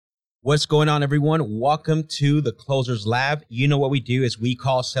What's going on, everyone? Welcome to the Closers Lab. You know what we do is we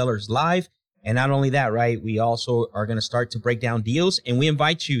call sellers live. And not only that, right? We also are going to start to break down deals, and we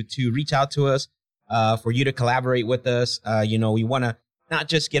invite you to reach out to us for you to collaborate with us. We want to not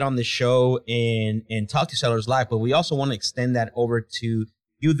just get on the show and talk to sellers live, but we also want to extend that over to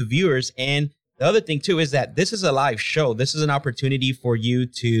you, the viewers. And the other thing too is that this is a live show. This is an opportunity for you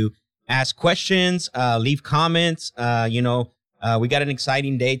to ask questions, leave comments. We got an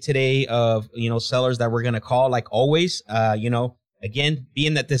exciting day today of, sellers that we're going to call like always. Again,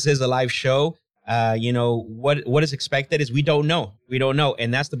 being that this is a live show, what is expected is we don't know.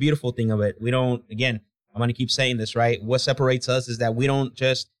 And that's the beautiful thing of it. I'm going to keep saying this, right? What separates us is that we don't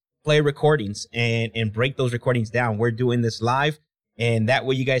just play recordings and break those recordings down. We're doing this live. And that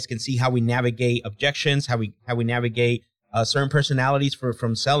way you guys can see how we navigate objections, how we navigate certain personalities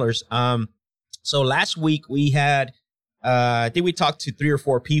from sellers. So last week we had, I think we talked to 3 or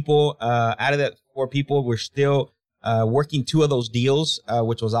 4 people. Out of that 4 people, we're still working 2 of those deals,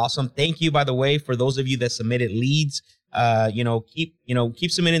 which was awesome. Thank you, by the way, for those of you that submitted leads.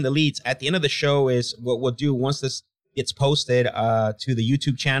 Keep submitting the leads. At the end of the show is what we'll do once this gets posted to the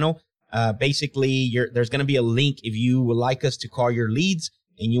YouTube channel. Basically, there's going to be a link if you would like us to call your leads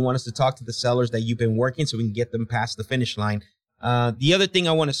and you want us to talk to the sellers that you've been working so we can get them past the finish line. The other thing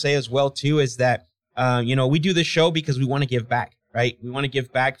I want to say as well, too, is that, we do this show because we want to give back, right? We want to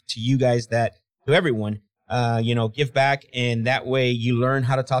give back to you guys, to everyone, give back. And that way you learn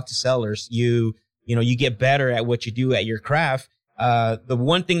how to talk to sellers. You get better at what you do at your craft. The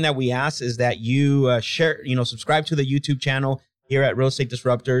one thing that we ask is that you share, subscribe to the YouTube channel here at Real Estate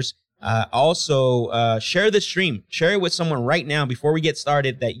Disruptors. Also, share the stream. Share it with someone right now before we get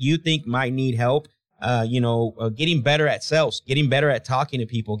started that you think might need help. Getting better at sales, getting better at talking to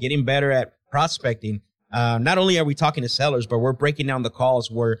people, getting better at prospecting. Not only are we talking to sellers, but we're breaking down the calls.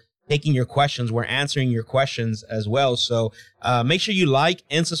 We're taking your questions. We're answering your questions as well. So make sure you like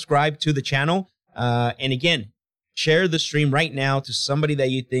and subscribe to the channel. And again, share the stream right now to somebody that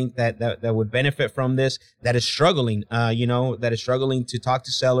you think that would benefit from this, that is struggling, that is struggling to talk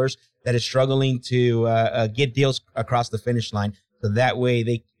to sellers, that is struggling to get deals across the finish line. So that way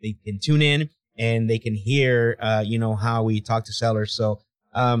they can tune in and they can hear, how we talk to sellers. So,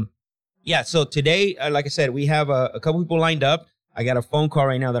 so today, like I said, we have a couple people lined up. I got a phone call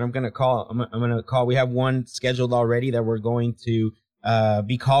right now that I'm going to call. I'm going to call. We have one scheduled already that we're going to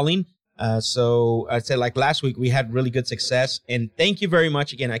be calling. So I said, like last week, we had really good success. And thank you very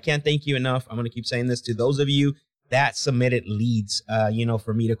much. Again, I can't thank you enough. I'm going to keep saying this to those of you that submitted leads,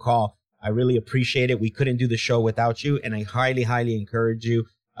 for me to call. I really appreciate it. We couldn't do the show without you. And I highly, highly encourage you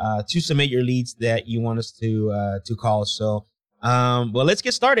to submit your leads that you want us to call. So, well, let's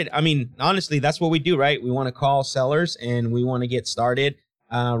get started. I mean, honestly, that's what we do, right? We want to call sellers and we want to get started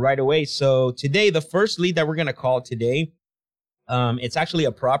right away. So today, the first lead that we're going to call today, it's actually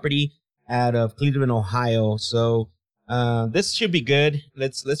a property out of Cleveland, Ohio. So this should be good.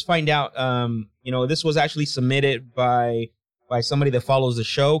 Let's find out. This was actually submitted by somebody that follows the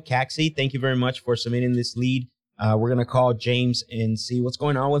show, Caxi. Thank you very much for submitting this lead. We're going to call James and see what's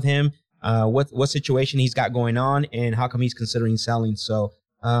going on with him. What situation he's got going on and how come he's considering selling. So,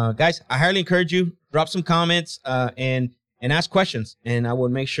 guys, I highly encourage you, drop some comments, and ask questions. And I will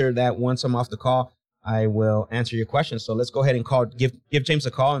make sure that once I'm off the call, I will answer your questions. So let's go ahead and give James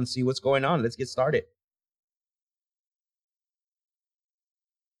a call and see what's going on. Let's get started.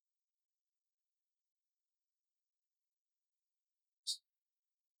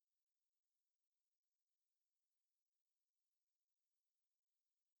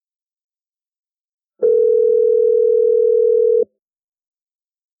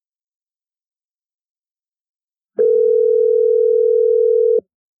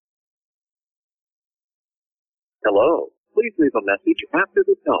 Hello. Please leave a message after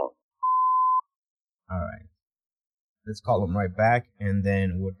the tone. All right. Let's call him right back, and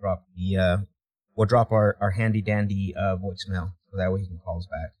then we'll drop our handy dandy voicemail so that way he can call us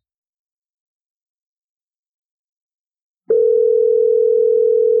back.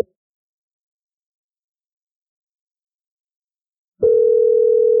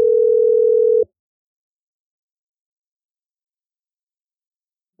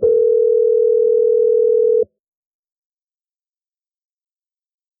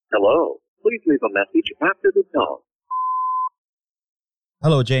 Hello. Please leave a message after the tone.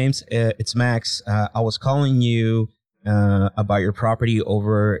 Hello, James. It's Max. I was calling you about your property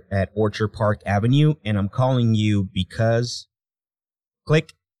over at Orchard Park Avenue, and I'm calling you because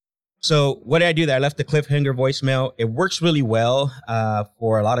click. So what did I do there? I left the cliffhanger voicemail. It works really well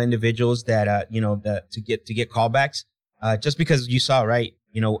for a lot of individuals that to get callbacks. Just because you saw, right,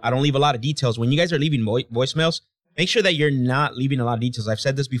 I don't leave a lot of details. When you guys are leaving voicemails, make sure that you're not leaving a lot of details. I've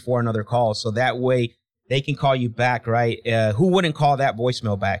said this before in other calls, so that way they can call you back, right? Who wouldn't call that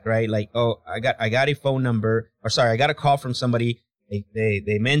voicemail back, right? Like, oh, I got a phone number, or sorry, I got a call from somebody.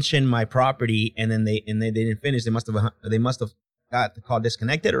 They mentioned my property, and then they didn't finish. They must have got the call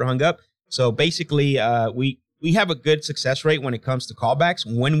disconnected or hung up. So basically, we have a good success rate when it comes to callbacks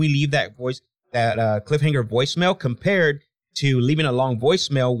when we leave that cliffhanger voicemail, compared to leaving a long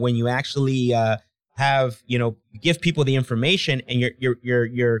voicemail when you actually have, give people the information, and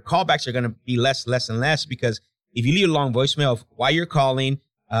your callbacks are going to be less and less, because if you leave a long voicemail of why you're calling,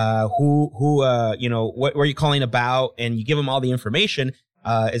 what were you calling about, and you give them all the information,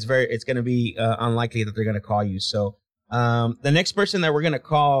 it's going to be unlikely that they're going to call you. So the next person that we're going to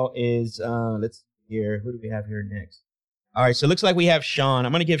call is let's see here, who do we have here next? All right, so it looks like we have Sean.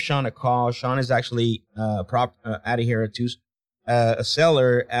 I'm going to give Sean a call. Sean is actually out of here a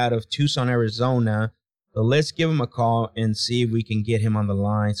seller out of Tucson, Arizona. So let's give him a call and see if we can get him on the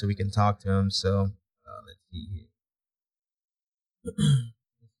line so we can talk to him. So let's see here.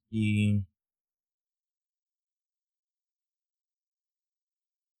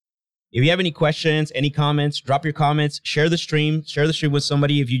 If you have any questions, any comments, drop your comments, share the stream with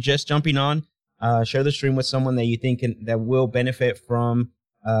somebody. If you're just jumping on, share the stream with someone that you think that will benefit from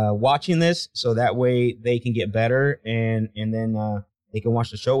watching this, so that way they can get better, and then they can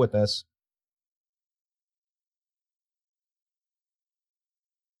watch the show with us.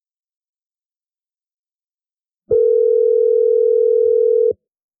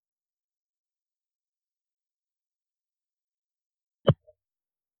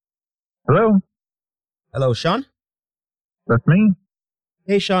 Hello, Sean. That's me.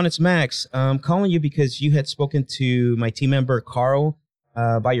 Hey, Sean, it's Max. I'm calling you because you had spoken to my team member Carl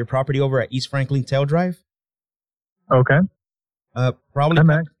about your property over at East Franklin Tail Drive. Okay. Probably. Hi,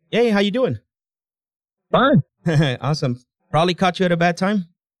 Max. Hey, how you doing? Fine. Awesome. Probably caught you at a bad time.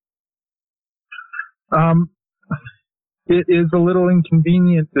 It is a little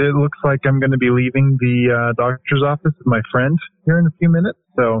inconvenient. It looks like I'm going to be leaving the doctor's office with my friend here in a few minutes.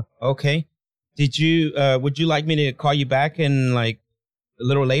 So. Okay. Would you like me to call you back in like a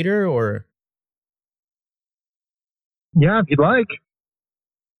little later, or? Yeah, if you'd like.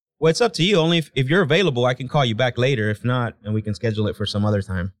 Well, it's up to you. Only if you're available, I can call you back later. If not, and we can schedule it for some other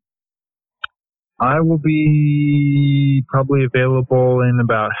time. I will be probably available in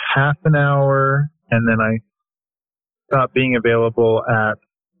about half an hour, and then I stop being available at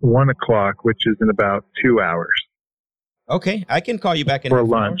 1 o'clock, which is in about 2 hours. Okay, I can call you back in for half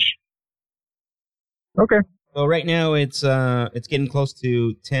an hour. lunch. Okay. So right now it's getting close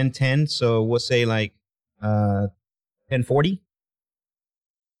to 10:10, so we'll say like 10:40.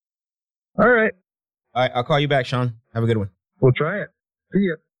 All right. All right, I'll call you back, Sean. Have a good one. We'll try it. See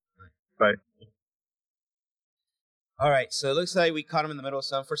ya. Bye. All right, so it looks like we caught him in the middle of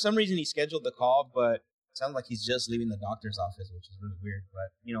something. For some reason, he scheduled the call, but it sounds like he's just leaving the doctor's office, which is really weird.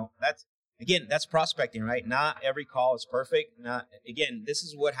 But, that's prospecting, right? Not every call is perfect. This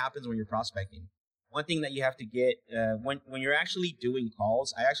is what happens when you're prospecting. One thing that you have to get when you're actually doing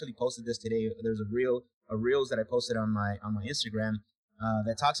calls, I actually posted this today. There's a reels that I posted on my Instagram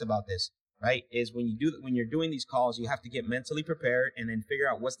that talks about this. Right, is when you're doing these calls, you have to get mentally prepared and then figure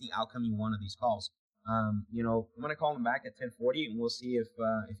out what's the outcome you want of these calls. I'm gonna call him back at 10:40, and we'll see if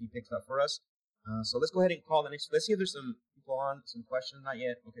he picks up for us. So let's go ahead and call the next. Let's see if there's some people on, some questions. Not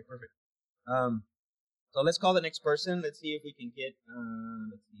yet. Okay, perfect. So let's call the next person. Let's see if we can get.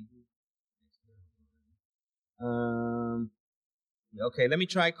 Let's see. Okay, let me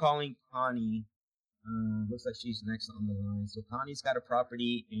try calling Connie. Looks like she's next on the line. So Connie's got a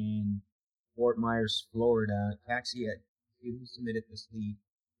property in Fort Myers, Florida. Taxi at who submitted this lead?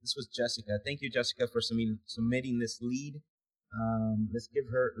 This was Jessica. Thank you, Jessica, for submitting this lead. Let's give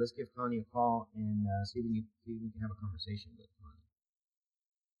Connie a call and see if we can have a conversation with Connie.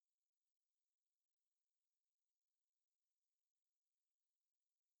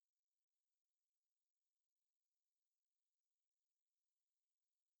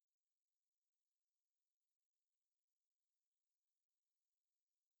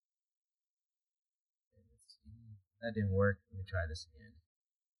 That didn't work. Let me try this again.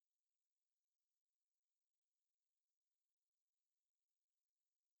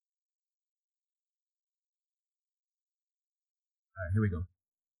 All right, here we go.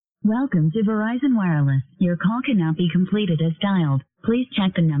 Welcome to Verizon Wireless. Your call cannot be completed as dialed. Please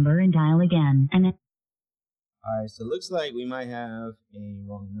check the number and dial again. All right, so it looks like we might have a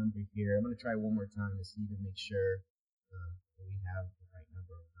wrong number here. I'm going to try one more time to see to make sure that we have the right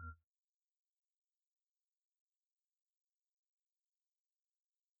number or not.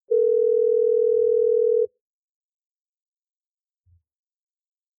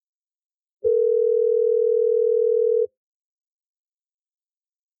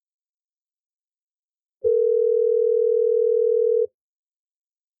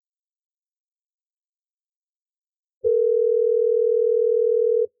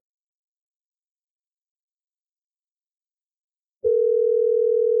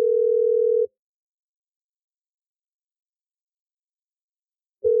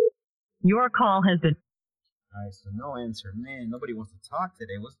 Your call has been... All right, so no answer. Man, nobody wants to talk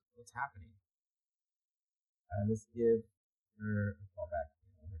today. What's happening? Let's give her a call back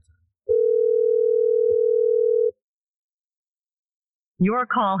one more time. Your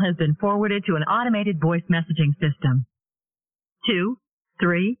call has been forwarded to an automated voice messaging system.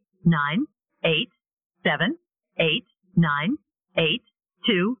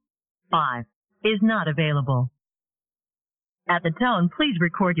 23987898225 is not available. At the tone, please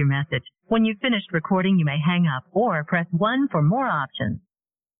record your message. When you've finished recording, you may hang up or press 1 for more options.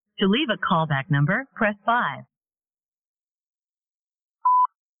 To leave a callback number, press 5.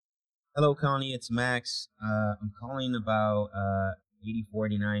 Hello, Connie. It's Max. I'm calling about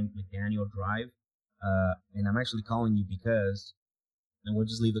 8049 McDaniel Drive, and I'm actually calling you because, and we'll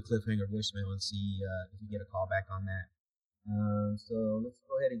just leave the cliffhanger voicemail and see if you get a call back on that. So let's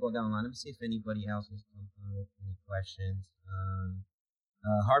go ahead and go down the line. Let me see if anybody else has any questions.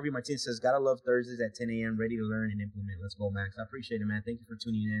 Harvey Martinez says, "Gotta love Thursdays at 10 a.m. Ready to learn and implement." Let's go, Max. I appreciate it, man. Thank you for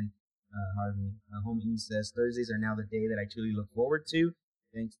tuning in, Harvey. Home E says, "Thursdays are now the day that I truly look forward to."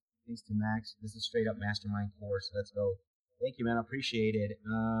 Thanks to Max. This is straight up mastermind course. Let's go. Thank you, man. I appreciate it.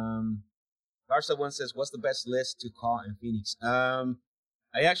 Garza one says, "What's the best list to call in Phoenix?"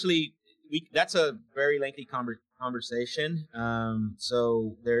 That's a very lengthy conversation.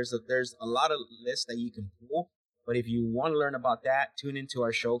 So there's a lot of lists that you can pull. But if you want to learn about that, tune into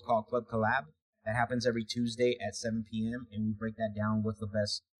our show called Club Collab. That happens every Tuesday at 7 p.m. And we break that down. What's the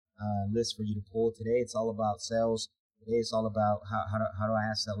best list for you to pull today? It's all about sales. Today it's all about how do I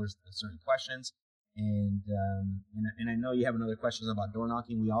ask sellers certain questions. And I know you have another questions about door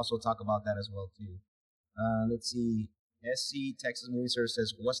knocking. We also talk about that as well too. Let's see. SC Texas Movie Service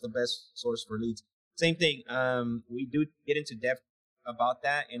says, "What's the best source for leads?" Same thing. We do get into depth about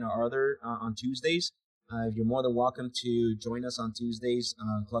that in our other on Tuesdays. You're more than welcome to join us on Tuesdays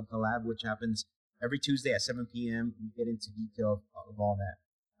on Club Collab, which happens every Tuesday at 7 p.m. We get into detail of all that.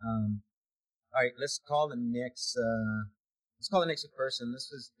 All right, let's call the next person.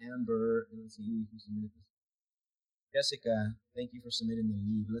 This is Amber. Let's see who submitted this. Jessica, thank you for submitting the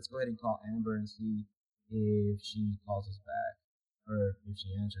lead. Let's go ahead and call Amber and see if she calls us back, or if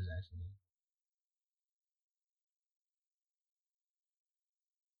she answers, actually.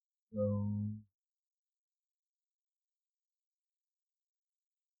 So,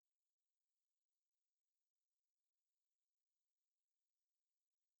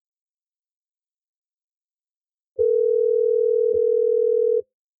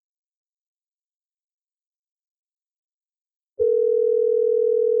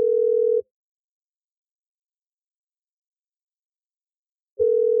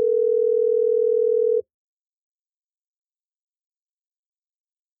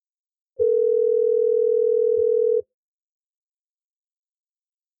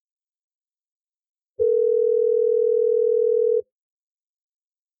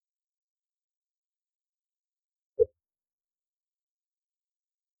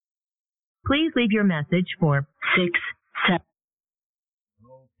 Please leave your message for 6-7.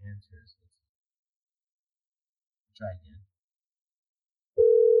 no answers. Let's try again.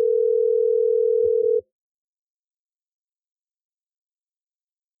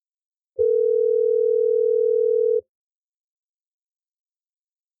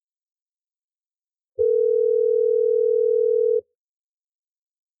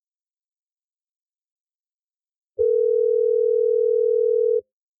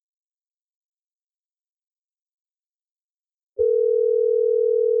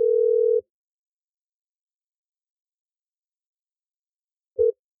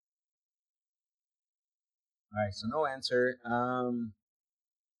 All right, so no answer.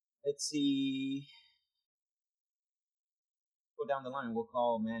 Let's see. Go down the line. We'll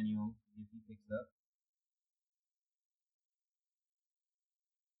call Manuel if he picks up.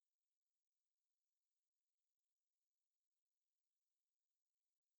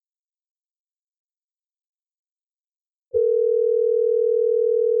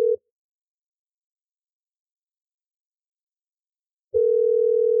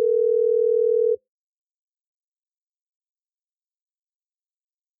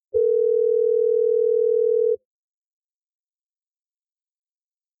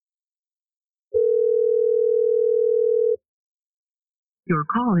 Your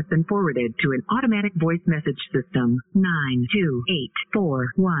call has been forwarded to an automatic voice message system.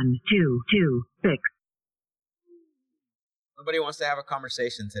 928412226. Nobody wants to have a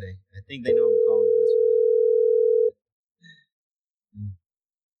conversation today. I think they know I'm calling this way.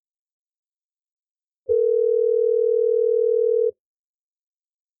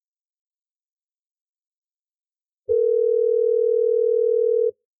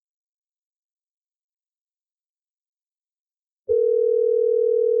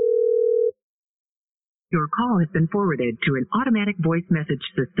 Your call has been forwarded to an automatic voice message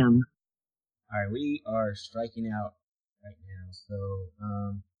system. All right, we are striking out right now. So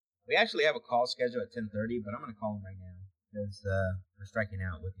we actually have a call scheduled at 10:30, but I'm going to call him right now because we're striking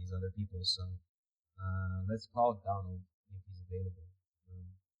out with these other people. So let's call Donald if he's available.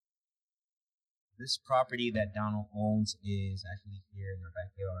 This property that Donald owns is actually here in our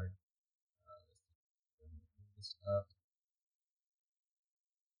backyard. Let's put this up.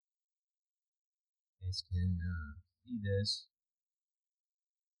 You guys can see this.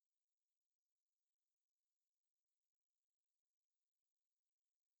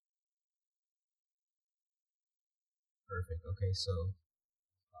 Perfect. Okay, so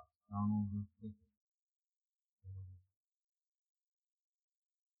Donald real quick.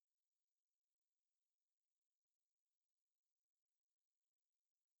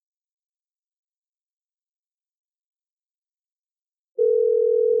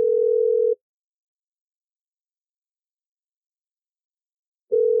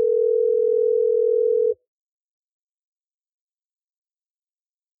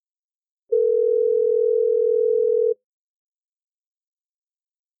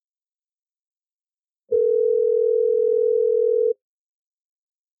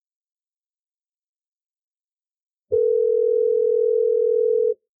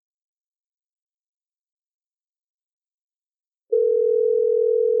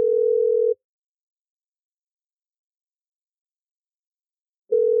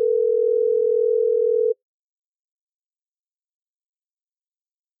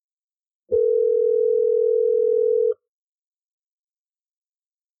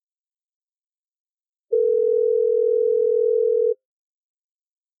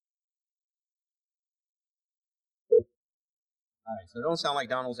 All right, so it don't sound like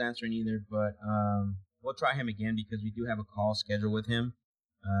Donald's answering either, but we'll try him again because we do have a call scheduled with him.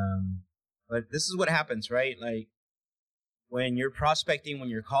 But this is what happens, right? Like when you're prospecting, when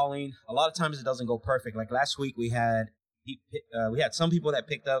you're calling, a lot of times it doesn't go perfect. Like last week, we had some people that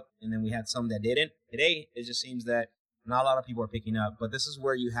picked up, and then we had some that didn't. Today, it just seems that not a lot of people are picking up. But this is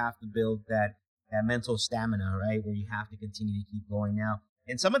where you have to build that mental stamina, right? Where you have to continue to keep going now.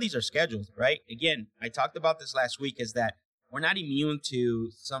 And some of these are scheduled, right? Again, I talked about this last week, is that we're not immune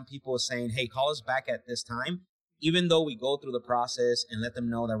to some people saying, hey, call us back at this time. Even though we go through the process and let them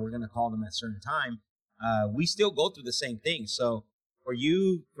know that we're going to call them at a certain time, we still go through the same thing. So for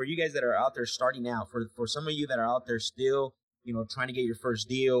you guys that are out there starting out, for some of you that are out there still, trying to get your first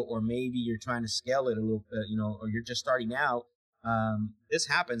deal, or maybe you're trying to scale it a little bit, or you're just starting out, this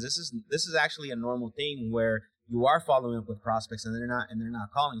happens. This is actually a normal thing where you are following up with prospects and they're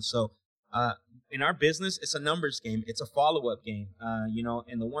not calling. So in our business, it's a numbers game. It's a follow-up game,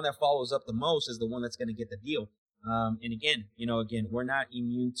 and the one that follows up the most is the one that's going to get the deal. And again, we're not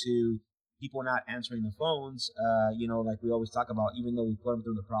immune to people not answering the phones, like we always talk about, even though we put them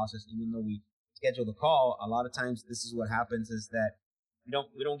through the process, even though we schedule the call, a lot of times this is what happens, is that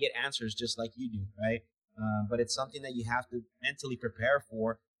we don't get answers just like you do, right? But it's something that you have to mentally prepare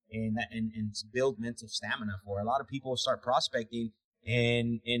for and build mental stamina for. A lot of people start prospecting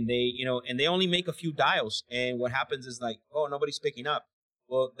and they only make a few dials, and what happens is like, oh, nobody's picking up.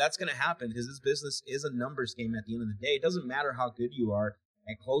 Well, that's going to happen because this business is a numbers game at the end of the day. It doesn't matter how good you are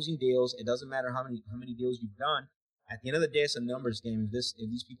at closing deals. It doesn't matter how many deals you've done. At the end of the day, it's a numbers game. If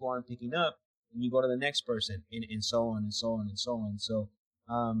these people aren't picking up, then you go to the next person, and so on and so on and so on. So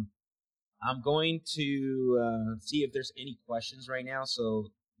I'm going to see if there's any questions right now.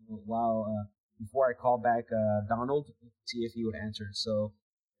 So before I call back Donald, see if he would answer. So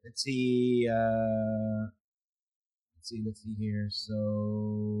let's see. Let's see here.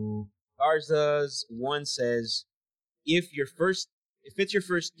 So Garza's one says, if it's your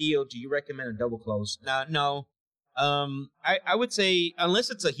first deal, do you recommend a double close? No. I would say, unless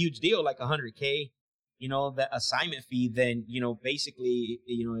it's a huge deal like $100K, the assignment fee, then, basically,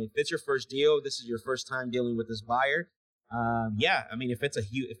 if it's your first deal, this is your first time dealing with this buyer. Yeah, I mean, if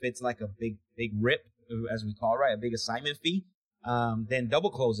it's like a big rip, as we call it, right, a big assignment fee, then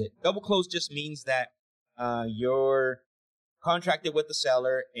double close it. Double close just means that you're contracted with the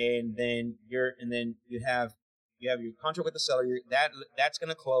seller, and then you have your contract with the seller. That's going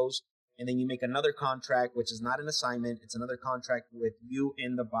to close, and then you make another contract, which is not an assignment. It's another contract with you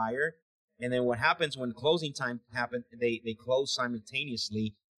and the buyer. And then what happens when closing time happens, they close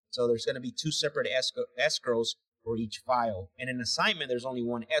simultaneously. So there's going to be two separate escrows for each file. And an assignment, there's only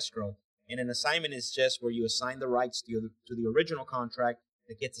one escrow. And an assignment is just where you assign the rights to the original contract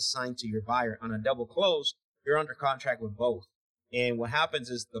that gets assigned to your buyer. On a double close, you're under contract with both. And what happens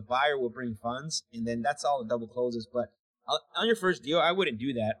is the buyer will bring funds, and then that's all a double close is. But On your first deal, I wouldn't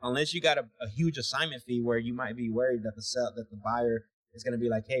do that unless you got a huge assignment fee where you might be worried that the buyer is going to be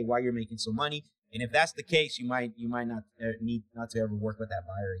like, hey, why you're making so money? And if that's the case, you might not need not to ever work with that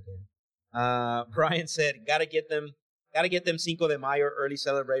buyer again. Brian said, gotta get them Cinco de Mayo early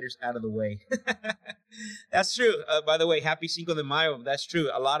celebrators out of the way. That's true. By the way, happy Cinco de Mayo. That's true.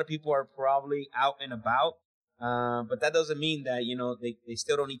 A lot of people are probably out and about, but that doesn't mean that, they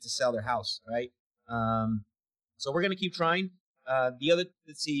still don't need to sell their house, right? So we're going to keep trying.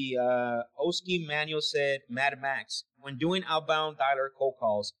 Let's see, Oski Manuel said, Mad Max, when doing outbound dialer cold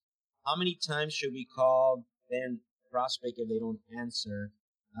calls, how many times should we call then prospect if they don't answer?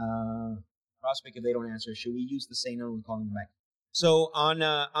 Should we use the same number when calling them back? So on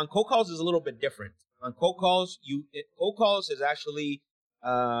cold calls is a little bit different. On cold calls, cold calls is actually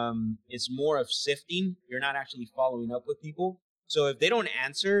it's more of sifting. You're not actually following up with people. So if they don't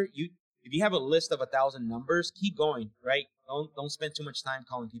answer, if you have a list of 1,000 numbers, keep going, right? Don't spend too much time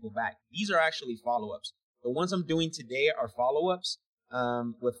calling people back. These are actually follow-ups. The ones I'm doing today are follow-ups.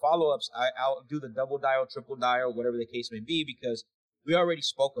 With follow-ups, I'll do the double dial, triple dial, whatever the case may be, because we already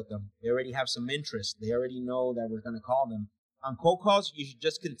spoke with them. They already have some interest. They already know that we're going to call them. On cold calls, you should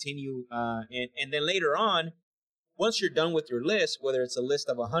just continue. And then later on, once you're done with your list, whether it's a list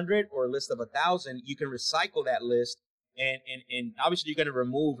of 100 or a list of 1,000, you can recycle that list. And obviously you're going to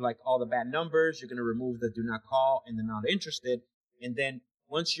remove like all the bad numbers. You're going to remove the do not call and the not interested. And then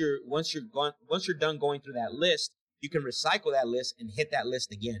once you're done going through that list, you can recycle that list and hit that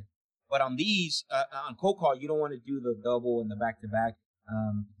list again. But on these, on cold call, you don't want to do the double and the back to back.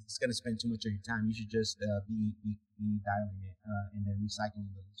 It's going to spend too much of your time. You should just be dialing it and then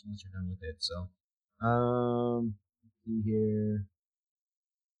recycling the list once you're done with it. So, let's see here.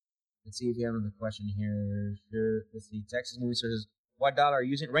 Let's see if you have another question here. Sure. Let's see. Texas Movie says, what dollar are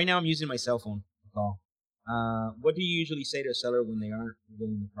you using? Right now, I'm using my cell phone to call. What do you usually say to a seller when they aren't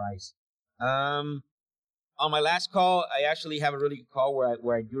revealing the price? On my last call, I actually have a really good call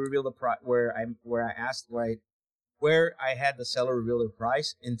where I do reveal the price, where I had the seller reveal their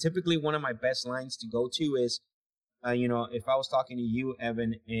price. And typically, one of my best lines to go to is, if I was talking to you,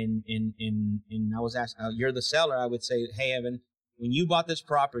 Evan, and I was asked, you're the seller, I would say, hey, Evan, when you bought this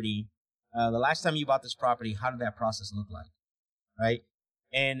property, the last time you bought this property, how did that process look like, right?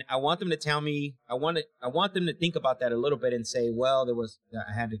 And I want them to tell me, I want them to think about that a little bit and say, well,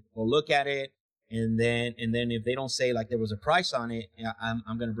 I had to go look at it. And then if they don't say like there was a price on it,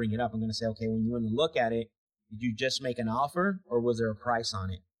 I'm going to bring it up. I'm going to say, okay, when you went to look at it, did you just make an offer or was there a price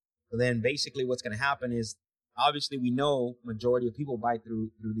on it? So then basically what's going to happen is, obviously we know majority of people buy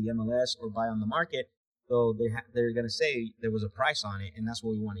through the MLS or buy on the market. So they're going to say there was a price on it, and that's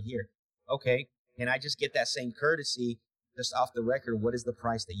what we want to hear. Okay, can I just get that same courtesy just off the record? What is the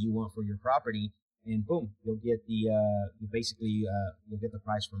price that you want for your property? And boom, you'll get you'll get the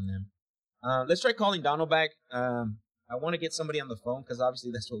price from them. Let's try calling Donald back. I want to get somebody on the phone because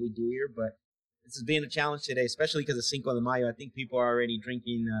obviously that's what we do here, but this is being a challenge today, especially because of Cinco de Mayo. I think people are already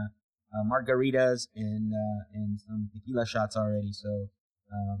drinking margaritas and some tequila shots already, so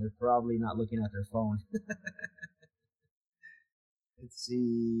they're probably not looking at their phone. Let's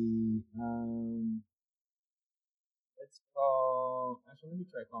see. Let's call. Actually, let me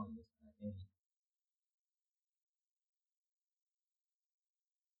try calling this guy, Eddie.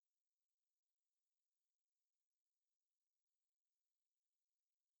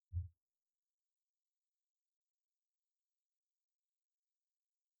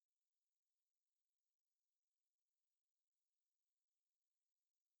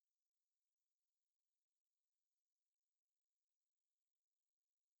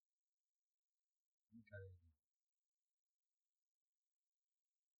 Let me try that again.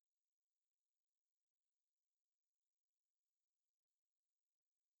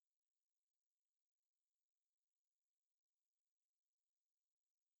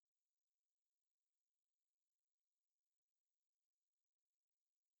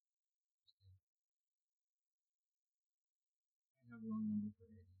 I have a wrong number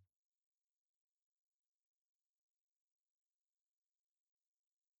for Eddie.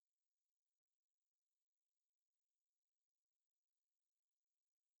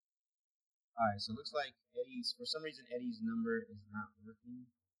 All right, so it looks like for some reason, Eddie's number is not working.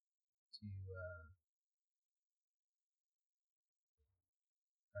 To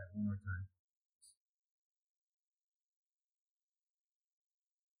try it one more time.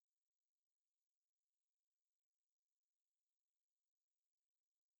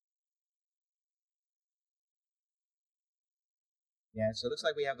 Yeah, so it looks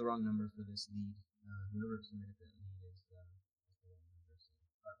like we have the wrong number for this lead. Whoever submitted that lead is the wrong number. So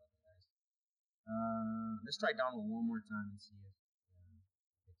sorry about that, guys. Let's try Donald one more time and see if it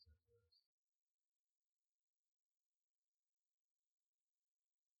picks up for us.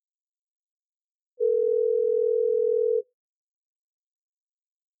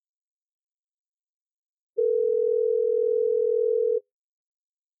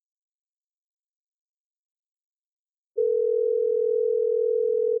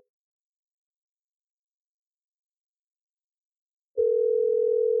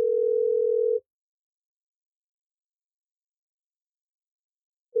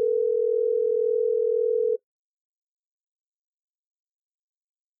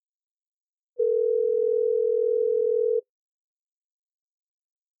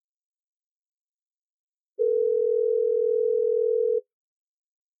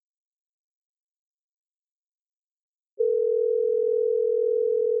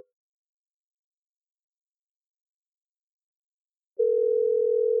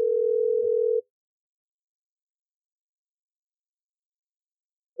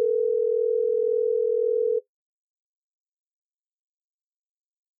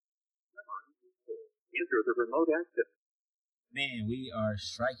 Enter the remote access. Man, we are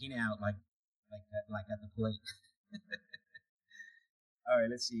striking out like at the plate. All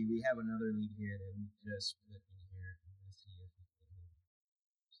right, let's see. We have another lead here that we just put in here. Let's see if we can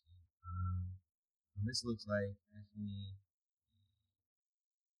see. This looks like actually.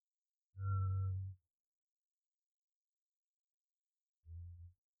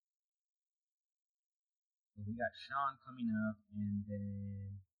 So we got Sean coming up, and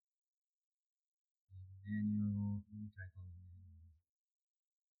then Daniel. Let me try calling Daniel.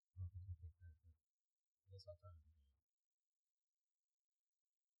 I don't think he picked up, but I guess I'll try again.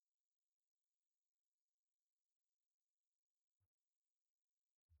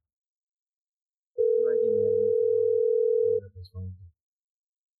 He might get mad at me for blowing up his phone.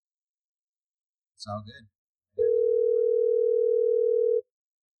 It's all good.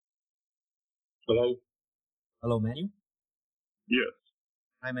 Hello? Hello, Manuel. Yes.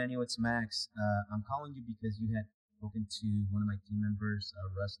 Hi, Manuel. It's Max. I'm calling you because you had spoken to one of my team members,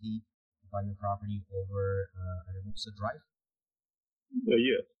 Rusty, about your property over at Arusa Drive.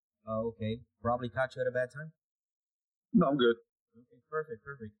 Yes. Oh, okay. Probably caught you at a bad time. No, I'm good. Okay, perfect.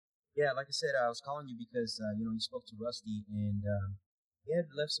 Yeah, like I said, I was calling you because you spoke to Rusty, and he had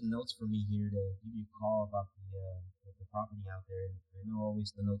left some notes for me here to give you a call about the property out there. And I know always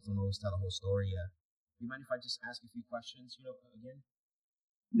the notes don't always tell the whole story. Do you mind if I just ask a few questions? Again.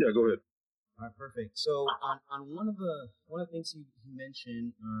 Yeah, go ahead. All right, perfect. So on one of the things he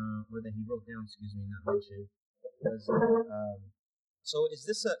mentioned, or that he wrote down, excuse me, not mentioned, was so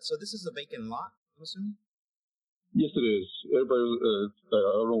this is a vacant lot, I'm assuming. Yes, it is. Everybody,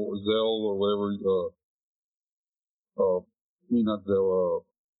 I don't know, Zelle or whatever, not Zelle,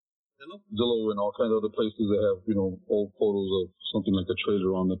 Zillow and all kinds of other places that have, old photos of something like a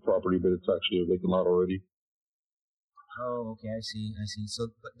trailer on the property, but it's actually a vacant lot already. Oh, okay, I see.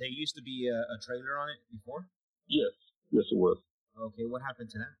 So, but there used to be a trailer on it before? Yes, it was. Okay, what happened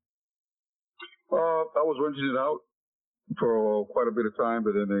to that? I was renting it out for quite a bit of time,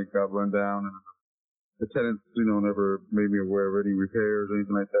 but then it got run down, and the tenants, never made me aware of any repairs or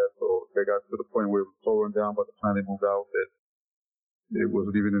anything like that. So they got to the point where it was so run down by the time they moved out that it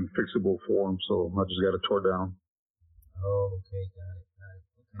wasn't even in fixable form. So I just got it tore down. Oh, okay, got it.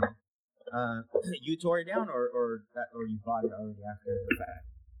 Okay. You tore it down, or you bought it already after the fact?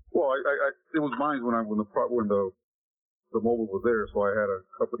 Well, it was mine when the mobile was there, so I had a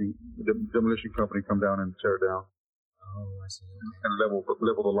demolition company come down and tear it down. Oh, I see. Okay. And level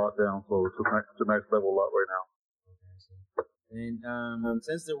the lot down, so it's a nice level lot right now. Okay, I see. And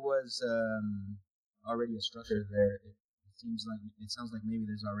since there was already a structure there, it sounds like maybe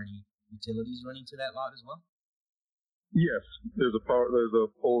there's already utilities running to that lot as well. Yes, there's a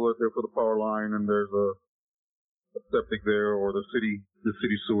pole out there for the power line, and there's a septic there, or the city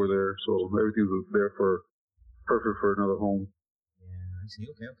sewer there. So everything's there perfect for another home. Yeah, I see.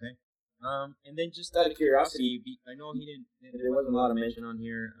 Okay. And then just out of curiosity, I know there wasn't a lot of mention on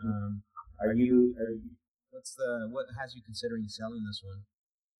here. What has you considering selling this one?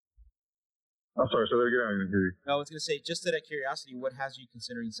 I'm sorry, say that again. I didn't hear you. No, I was going to say, just out of curiosity, what has you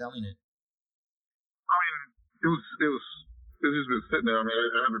considering selling it? I mean, it was just been sitting there. I mean,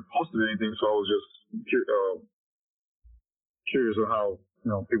 I haven't posted anything, so I was just curious on how,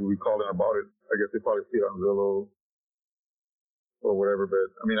 people be calling about it. I guess they probably see it on Zillow or whatever, but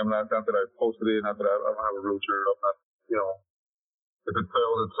I mean, not that I posted it, not that I don't have a realtor. I'm not, if it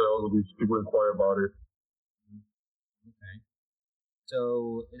sells, these people inquire about it. Okay.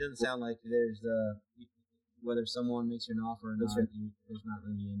 So it doesn't sound like there's whether someone makes you an offer or not, there's not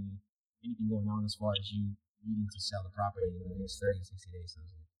really any anything going on as far as you needing to sell the property in the next 30 to 60 days.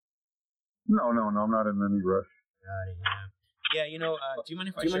 No, I'm not in any rush. Got it. Yeah. Do you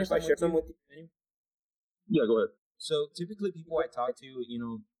mind if I share some with you? Yeah, go ahead. So typically, people I talk to,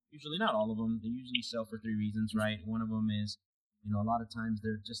 usually not all of them, they usually sell for three reasons, right? One of them is, a lot of times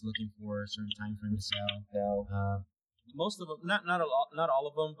they're just looking for a certain time frame to sell. Most of them, not all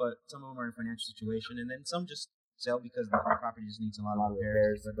of them, but some of them are in a financial situation, and then some just sell because the property just needs a lot of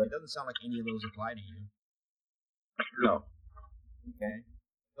repairs. But it doesn't sound like any of those apply to you. No. Okay.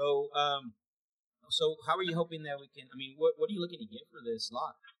 So how are you hoping that we can? I mean, what are you looking to get for this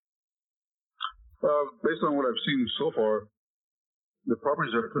lot? Based on what I've seen so far, the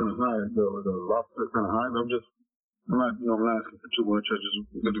properties are kind of high. The lots are kind of high. I'm not asking for too much. I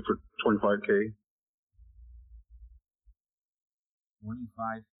just looking for 25K.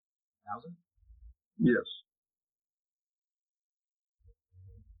 25,000? Yes.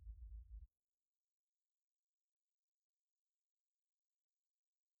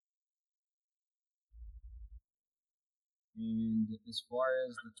 And as far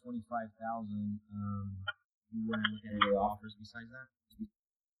as the 25,000, you want to look at any offers besides that?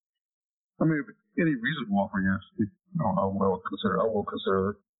 I mean, if any reasonable offer, yes. I will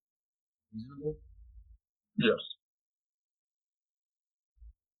consider it. Reasonable? Yes.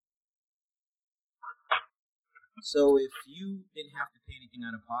 So if you didn't have to pay anything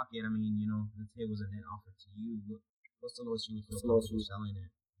out of pocket, I mean, let's say it was a net offer to you, what's the lowest you would feel comfortable selling it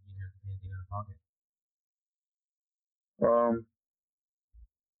if you didn't have to pay anything out of pocket?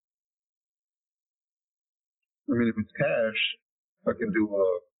 I mean, if it's cash, I can do,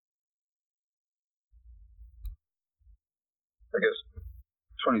 I guess,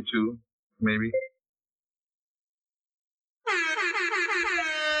 22, maybe.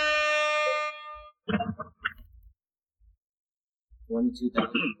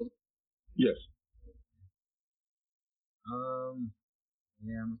 $22,000. Yes.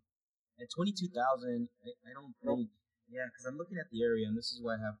 Yeah. At 22,000, I don't think. Yeah, because I'm looking at the area, and this is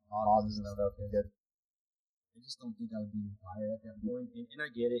why I have pauses and stuff. I just don't think I would be required at that point. And I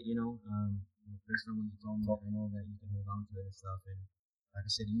get it, based on what you told me, I know that you can hold on to it and stuff. And like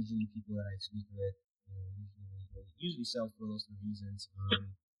I said, usually people that I speak with, usually sell for those three reasons.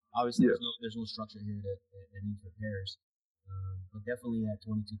 Obviously, yes. there's no structure here that needs repairs. But definitely at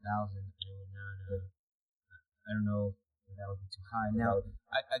 22,000, I would not. I don't know if that would be too high. Now,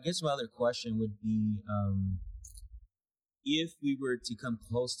 I guess my other question would be, if we were to come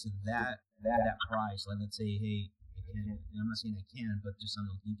close to that price, like let's say, hey, I can, and I'm not saying I can, but just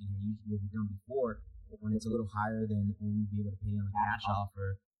something I'm thinking here. Usually, what we've done before, when it's a little higher than what we'd be able to pay on a cash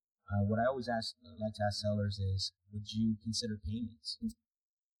offer. What I always like to ask sellers is, would you consider payments?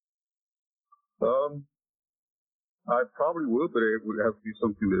 I probably would, but it would have to be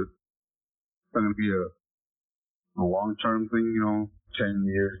something that's going to be a long-term thing, 10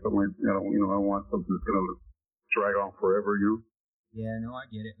 years, something like, I don't want something that's going to drag on forever, Yeah, no, I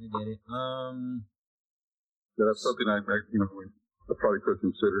get it. That's something I probably could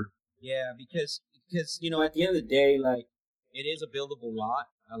consider. Yeah, because at the end of the day, like, it is a buildable lot.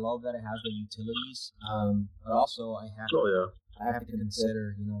 I love that it has the utilities, but also I have to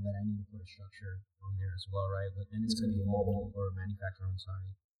consider, that I need to put a structure on there as well, right? But then it's going to be mobile or manufactured. I'm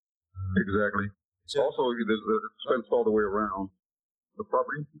sorry. Exactly. So also, it's fenced all the way around the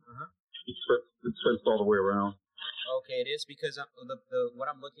property. It's fenced all the way around. Okay, it is because what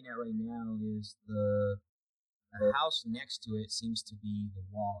I'm looking at right now is the house next to it seems to be the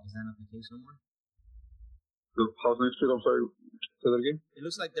wall. Is that not the case no more? The house next to it, I'm sorry, say that again? It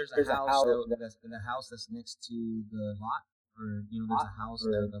looks like there's a house the house that's next to the lot, or there's a house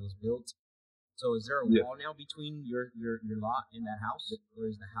that was built. So is there a wall now between your lot and that house, or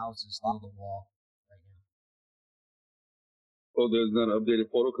is the house still the wall right now? Oh, there's not an updated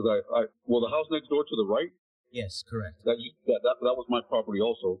photo because the house next door to the right. Yes, correct. That was my property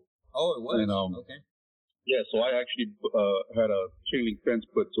also. Oh, it was. And, okay. Yeah, so I actually had a chain link fence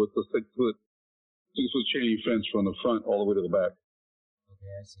put, so it's a 6-foot chain link fence from the front all the way to the back.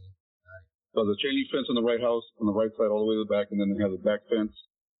 Okay, I see. Got it. So the chain link fence on the right house, on the right side, all the way to the back, and then they have the back fence,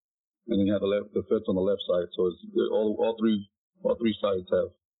 and then you have the fence on the left side. So it's all three sides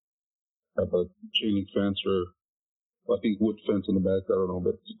have a chain link fence, or I think wood fence in the back. I don't know,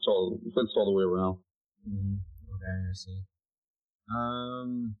 but it's all fenced all the way around. Mm-hmm. Okay, I see.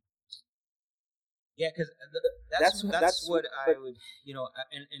 Yeah, because that's what I would,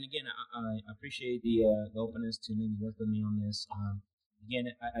 and again, I appreciate the openness to maybe work with me on this. Again,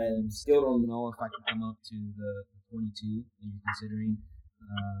 I still don't know if I can come up to the 22 that you're considering.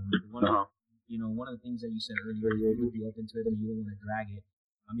 One of the things that you said earlier, you would be open to it, but you don't want to drag it.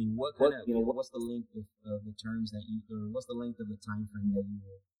 I mean, what kind of, what's the length of the terms that you, or what's the length of the time frame that you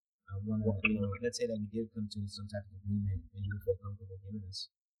want to, let's say that we did come to some type of agreement that you would feel comfortable giving us?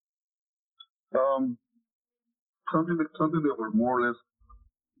 Something that would more or less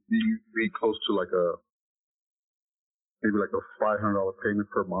be close to like maybe like a $500 payment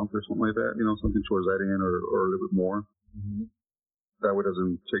per month or something like that, something towards that end or a little bit more. Mm-hmm. That way it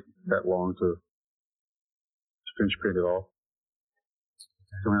doesn't take that long to finish paying it off.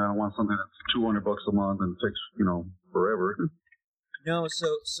 Okay. I mean, I don't want something that's $200 a month and takes, forever. No,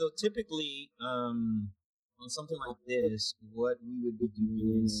 so typically, on something like this, what we would be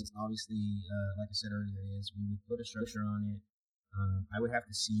doing is obviously, like I said earlier, is we would put a structure on it. I would have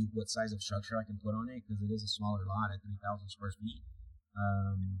to see what size of structure I can put on it because it is a smaller lot at 3,000 square feet.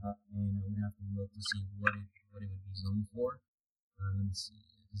 And I would have to look to see what it would be zoned for. Let me see,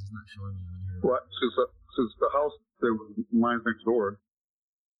 because it's not showing me on here. Well, since the house that was mine next door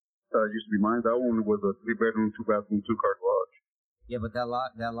used to be mine, that one was a 3-bedroom, 2-bathroom, 2-car garage. Yeah, but that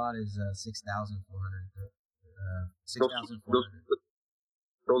lot is 6,400. 6,400. Those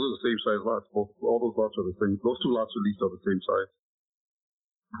are the same size lots. All those lots are the same. Those two lots at least are the same size.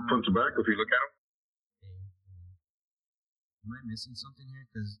 Front to back, if you look at them. Am I missing something here?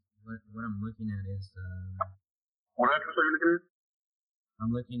 Because what I'm looking at is... what address are you looking at? I'm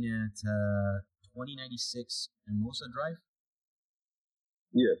looking at 2096 Hermosa Drive.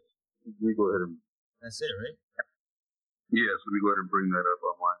 Yes. Let me go ahead and... That's it, right? Yes, let me go ahead and bring that up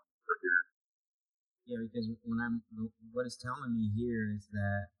online. Yeah, because what it's telling me here is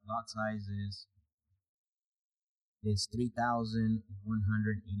that lot size is 3,182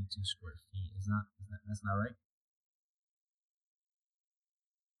 square feet. That's not right?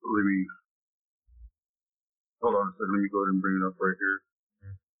 Hold on a second. Let me go ahead and bring it up right here.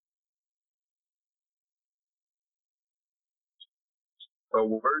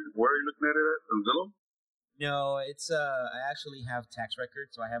 Where are you looking at it at? On Zillow? No, it's I actually have tax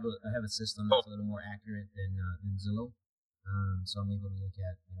records, so I have a system that's a little more accurate than Zillow. So I'm able to look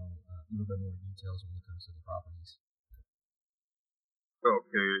at a little bit more details when it comes to the properties.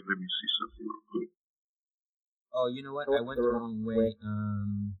 Okay, let me see something real quick. Oh, you know what? I went the wrong way.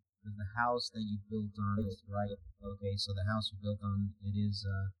 The house that you built on is right. Okay, so the house you built on, it is.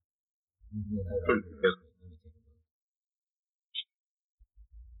 Let me take a look.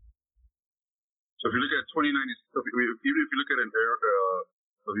 So if you look at 2090, even if you look at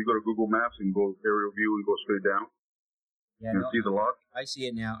if you go to Google Maps and go aerial view and go straight down, you see the lot. I see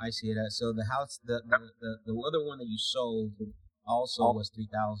it now. I see it. So the house, the other one that you sold also was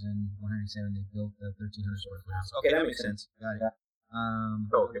 3,107. They built the 1,300 square foot house. Okay, that makes sense. Got it.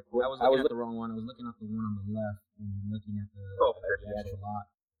 Okay. I was looking at the wrong one. I was looking at the one on the left, and you're looking at the actual lot.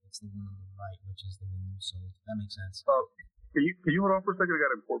 It's the one on the right, which is the one you sold. That makes sense. Can you hold on for a second? I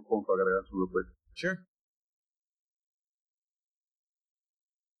got an important phone call I got to answer real quick. Sure.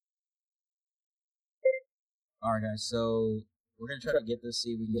 All right, guys. So we're gonna try to get this.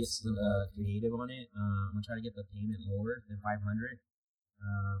 See if we can get some creative on it. I'm gonna try to get the payment lower than 500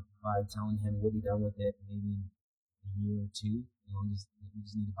 by telling him we'll be done with it maybe in a year or two. As long as we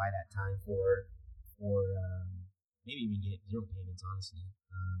just need to buy that time for maybe even get 0 payments, honestly.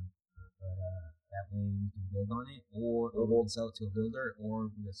 But that way we can build on it, or we can sell it to a builder, or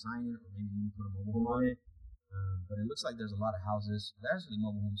we assign it, or maybe we can put a mobile home on it. But it looks like there's a lot of houses. There's actually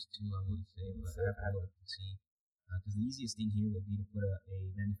mobile homes too, I would say, but I have to look to see. Because the easiest thing here would be to put a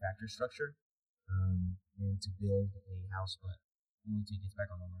manufactured structure and to build a house, but only until it gets back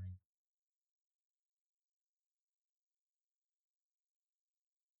on the line.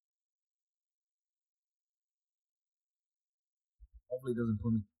 Hopefully it doesn't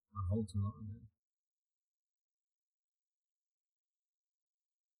put me on hold too long, man.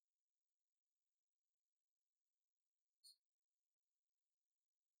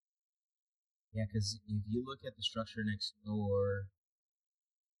 Yeah, because if you look at the structure next door,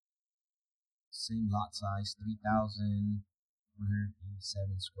 same lot size, 3,187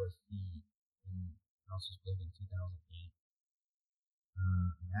 square feet, and the house was built in 2008.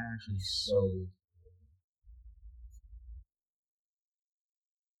 That actually sold.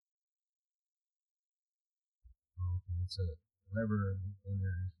 Okay, so whoever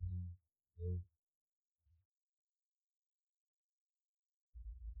owner actually built.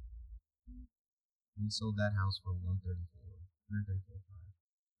 He sold that house for 134.5.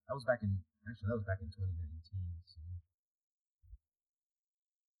 That was back in 2019. So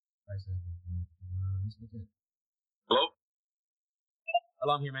price let's look at. Hello?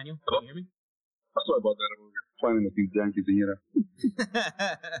 Hello, I'm here, Manuel. Hello? Can you hear me? Sorry about that. I'm planning a quinceañera.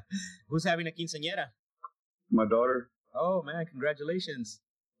 Who's having a quinceañera? My daughter. Oh man, congratulations.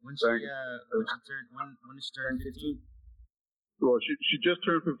 When she when did she turn 15? Well, she just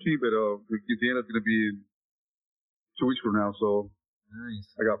turned 15, but the end is going to be in 2 weeks from now. So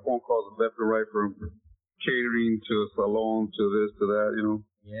Nice. I got phone calls left and right from catering to salon to this to that.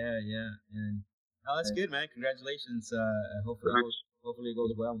 Yeah, and that's good, man. Congratulations. Hopefully it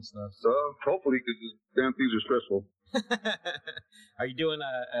goes well and stuff. So hopefully, because damn things are stressful. Are you doing?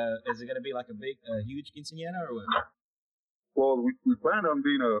 Is it gonna be like a big, huge quinceañera or what? Well, we planned on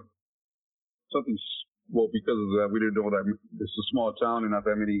being something. Well, because of that, we didn't know that it's a small town and not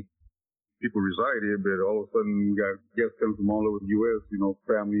that many people reside here. But all of a sudden, we got guests coming from all over the U.S.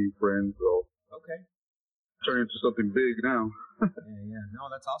 Family, friends. So okay, turn into something big now. yeah.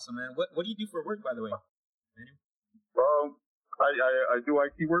 No, that's awesome, man. What do you do for work, by the way? I do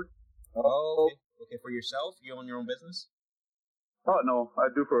IT work. Oh, okay. For yourself, you own your own business? Oh no, I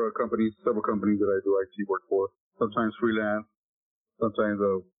do for several companies that I do IT work for. Sometimes freelance, sometimes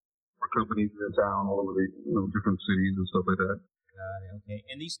for companies in town, all over the different cities and stuff like that. Got it. Okay.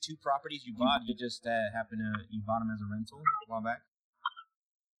 And these 2 properties you bought, you just you bought them as a rental a while back?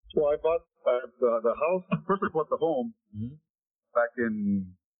 Well, I bought the house. First, I bought the home back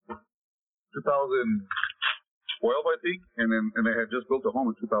in 2012, I think, and they had just built a home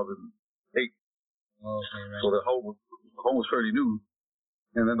in 2008. Oh, okay, right. So the home was fairly new,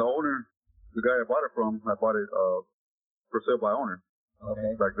 and then the owner, the guy I bought it from, I bought it for sale by owner.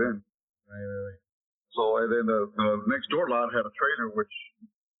 Okay. Back then. Right. So, and then the next door lot had a trailer which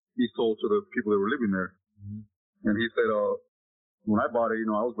he sold to the people that were living there. Mm-hmm. And he said, when I bought it,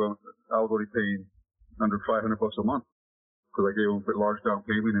 I was only paying under $500 a month because I gave him a large down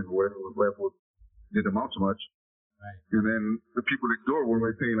payment and whatever was left didn't amount to much. Right. And then the people next door were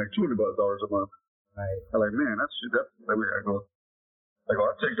only paying like $200 a month. Right. I'm like, man, that's I mean, I go,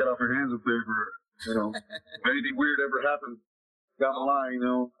 I'll take that off your hands if if anything weird ever happens down the line,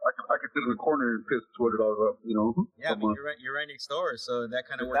 I could sit in the corner and piss $200 up, Yeah, but you're right next door, so that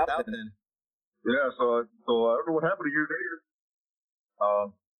kind of worked out then. Yeah, so I don't know what happened a year later.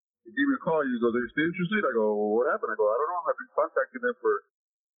 He gave me a call. He goes, "Are you still interested?" I go, "Well, what happened?" I go, "I don't know. I've been contacting them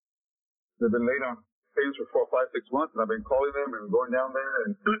they've been late on payments for 4, 5, 6 months, and I've been calling them and going down there,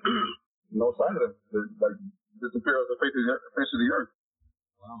 and no sign of them. They're like disappear off the face of the earth."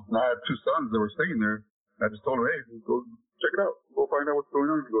 Wow. And I had 2 sons that were staying there. I just told him, "Hey, go check it out. Go find out what's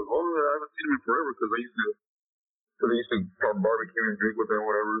going on." He goes, "Oh, I haven't seen him in forever because they used to come barbecue and drink with them,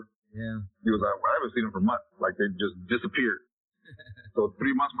 whatever." Yeah. He was like, "I haven't seen him for months. Like they just disappeared." So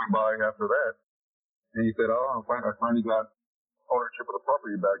 3 months went by after that, and he said, "Oh, I finally got ownership of the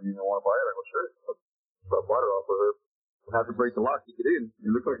property back. You want to buy it?" I go, "Sure." So I bought it off of her. I had to break the lock to get in.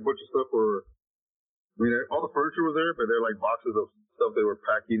 It looked like a bunch of stuff all the furniture was there, but they're like boxes of stuff they were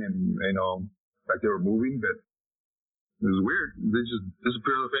packing and like they were moving. But it was weird. They just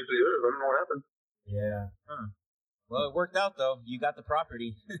disappeared on the face of the earth. I don't know what happened. Yeah. Huh. Well, it worked out though. You got the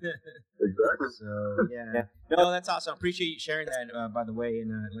property. Exactly. So yeah. No, that's awesome. I appreciate you sharing that. By the way,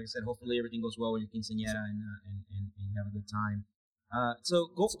 and like I said, hopefully everything goes well with your quinceañera and you have a good time. So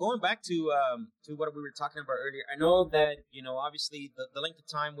going back to what we were talking about earlier, I know that obviously the length of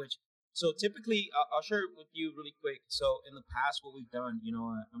time so typically I'll share it with you really quick. So in the past, what we've done,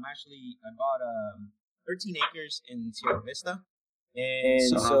 I bought 13 acres in Sierra Vista.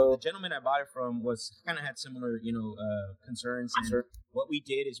 And so the gentleman I bought it from had similar, concerns. And what we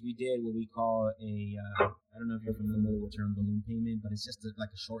did is we did what we call I don't know if you're familiar with the term balloon payment, but it's just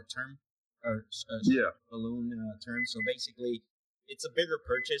like a short term balloon term. So basically, it's a bigger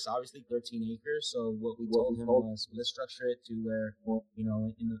purchase, obviously 13 acres. So what we told him was, let's structure it to where,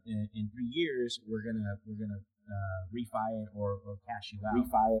 in 3 years we're gonna refi it or cash you out.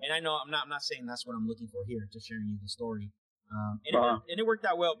 And I know I'm not saying that's what I'm looking for here, just sharing you the story. And it worked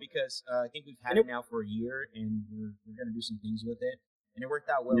out well because I think we've had it now for a year, and we're going to do some things with it, and it worked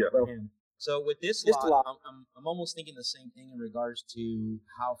out well for him. So with this lot, I'm almost thinking the same thing in regards to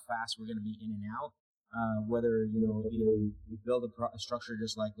how fast we're going to be in and out. Whether either we build a structure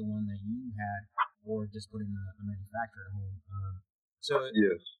just like the one that you had, or just put in a manufactured home.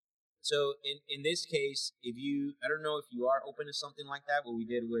 Yes. So in this case, I don't know if you are open to something like that, what we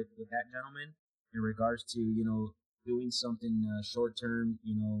did with that gentleman in regards to doing something short term,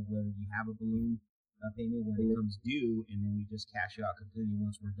 where you have a balloon payment when it comes due, and then we just cash you out completely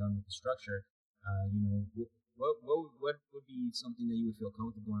once we're done with the structure. What would be something that you would feel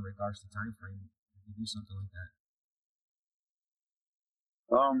comfortable in regards to time frame if you do something like that?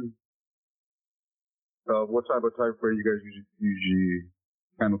 What type of time frame you guys usually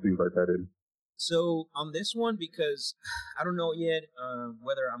handle things like that in? So on this one, because I don't know yet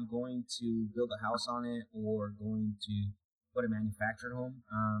whether I'm going to build a house on it or going to put a manufactured home.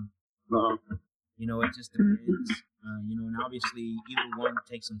 Uh-huh. It just depends. And obviously either one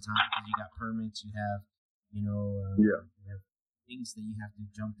takes some time because you got permits, you have, Yeah. you have things that you have to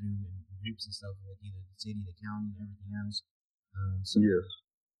jump through and hoops and stuff with either the city, the county, and everything else. So Yes.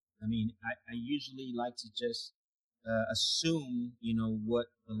 I mean, I usually like to just assume, what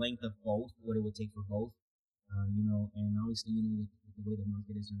the length of both, what it would take for both, and obviously, with the way the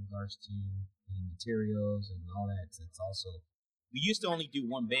market is in regards to getting materials and all that, it's also, we used to only do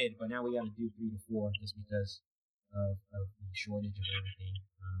one bid, but now we got to do 3 to 4 just because of the shortage of everything.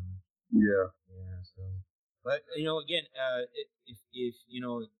 Yeah. Yeah, so, but, again, if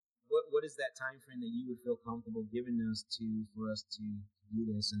what is that time frame that you would feel comfortable giving us for us to do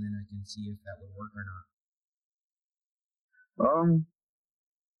this, and then I can see if that would work or not.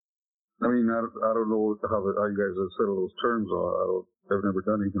 I mean, I don't know how you guys have settled those terms. I've never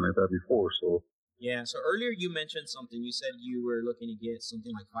done anything like that before, so. Yeah, so earlier you mentioned something. You said you were looking to get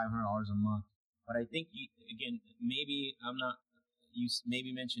something like $500 a month, but I think maybe I'm not. You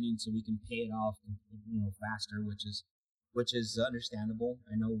maybe mentioning so we can pay it off, faster, which is understandable.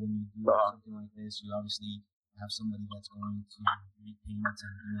 I know when you do something like this, you obviously have somebody that's going to make payments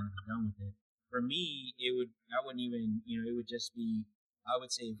and you want to be done with it. For me, I wouldn't even, it would just be, I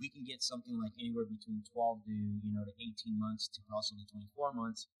would say if we can get something like anywhere between 12 to 18 months to possibly 24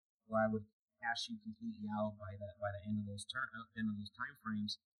 months, where I would cash you completely out by the end of those time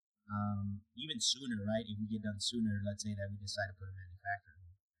frames. Even sooner, right? If we get done sooner, let's say that we decide to put a manufacturer.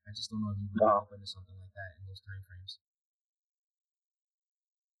 I just don't know if you would be open to something like that in those time frames.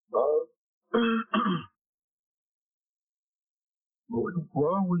 Well,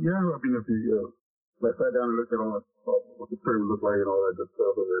 yeah. I mean, if you I sat down and looked at all what the terms look like and all that good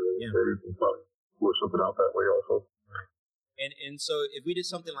stuff, and then maybe we can probably work something out that way also. Right. And so if we did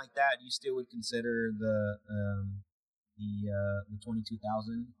something like that, you still would consider the 22,000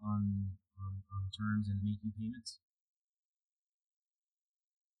 on terms and making payments.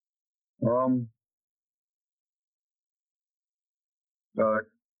 I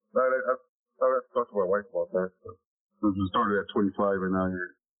have to talk to my wife about that. We started at 25, and now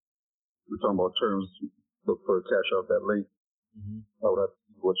we're talking about terms for cash out that late. Mm-hmm. I would have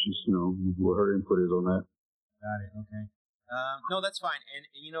to see what her input is on that. Got it. Okay. No, that's fine, and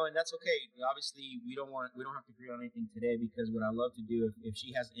that's okay. Obviously, we don't have to agree on anything today because what I love to do if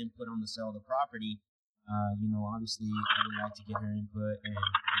she has input on the sale of the property, obviously I would like to get her input and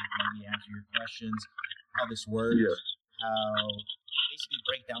maybe answer your questions, how this works, how basically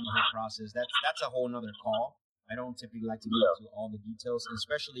break down the whole process. That's a whole nother call. I don't typically like to get into all the details,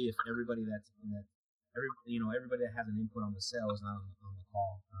 especially if everybody everybody that has an input on the sale is not on the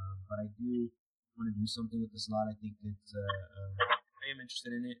call. But I do want to do something with this lot. I think it's I am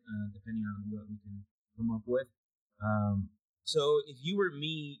interested in it, depending on what we can come up with. So if you were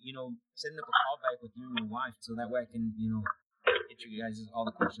me, setting up a call back with you and your wife, so that way I can, get you guys all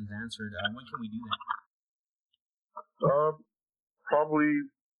the questions answered. When can we do that?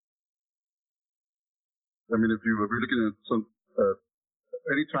 Probably. I mean, if you're looking at some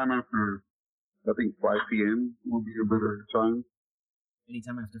anytime after, I think 5 p.m. will be a better time.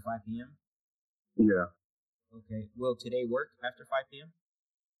 Anytime after 5 p.m. Yeah. Okay. Will today work after 5 p.m.?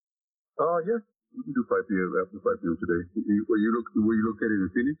 Yeah. We can do 5 p.m. after 5 p.m. today. Were you located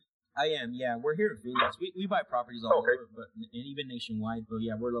in Phoenix? I am. Yeah, we're here in Phoenix. We buy properties all over, and even nationwide. But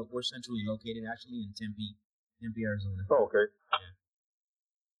yeah, we're centrally located actually in Tempe, Arizona. Oh, okay. Yeah.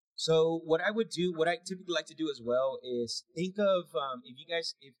 So what I typically like to do as well is think of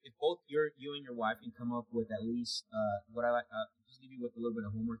if both you and your wife can come up with at least what I like just leave you with a little bit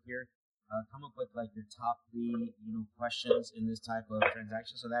of homework here. Come up with like your top 3 questions in this type of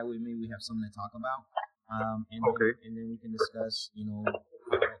transaction, so that way maybe we have something to talk about. And then we can discuss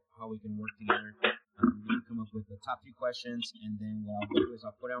how we can work together. We can come up with the top 3 questions, and then what I'll do is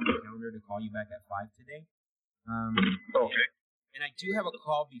I'll put it on my calendar to call you back at 5 today. And I do have a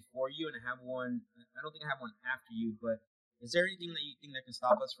call before you, and I have one. I don't think I have one after you, but is there anything that you think that can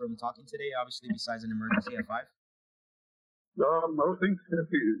stop us from talking today? Obviously, besides an emergency at 5. I don't think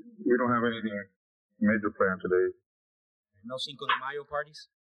we don't have anything major planned today. No Cinco de Mayo parties?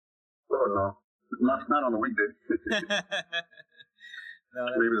 Oh, no. Not on the weekday.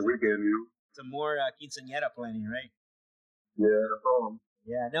 No, maybe the weekend, Some more quinceañera planning, right? Yeah, no problem.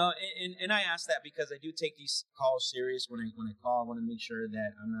 Yeah, no, and I ask that because I do take these calls serious when I call. I want to make sure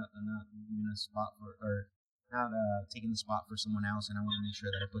that I'm not leaving a spot not taking the spot for someone else, and I want to make sure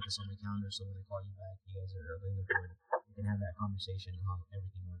that I put this on my calendar so when I call you back, you guys are available. We can have that conversation on how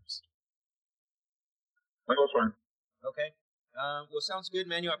everything works. That's fine. Okay. Well, sounds good,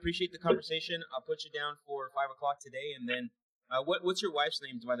 Manuel. I appreciate the conversation. I'll put you down for 5 o'clock today, and then What's your wife's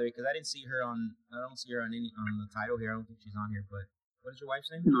name, by the way? Because I don't see her on the title here. I don't think she's on here. But what is your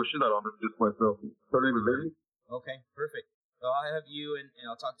wife's name? No, she's not on it. Just myself. Her name is Lily. Okay, perfect. So I'll have you and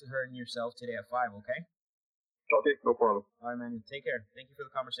I'll talk to her and yourself today at 5. Okay. Okay, no problem. All right, man. Take care. Thank you for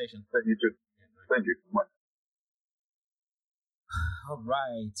the conversation. Thank you too. Yeah, Thank you. Bye. All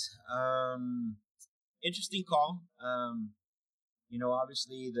right. Interesting call.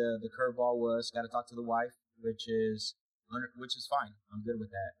 Obviously the curveball was got to talk to the wife, which is fine. I'm good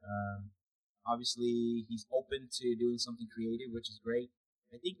with that. Obviously he's open to doing something creative, which is great.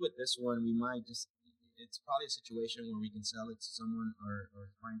 I think with this one we might it's probably a situation where we can sell it to someone or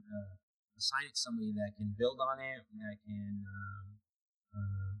find assign it to somebody that can build on it, that can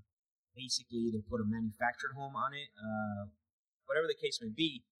basically either put a manufactured home on it, whatever the case may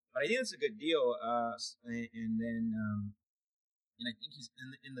be. But I think it's a good deal. And I think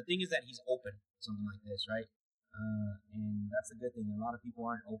the thing is that he's open to something like this, right? And that's a good thing. A lot of people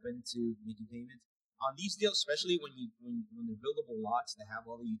aren't open to making payments on these deals, especially when they're buildable lots that have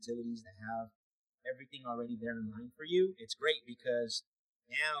all the utilities, that have everything already there in line for you. It's great because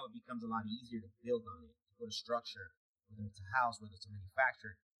now it becomes a lot easier to build on it, to put a structure, whether it's a house, whether it's a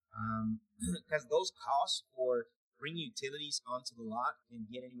manufacturer. Because those costs for bringing utilities onto the lot can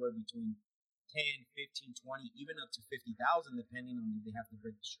get anywhere between 10, 15, 20, even up to 50,000, depending on if they have to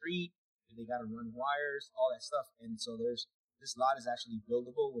break the street, if they got to run wires, all that stuff. And so this lot is actually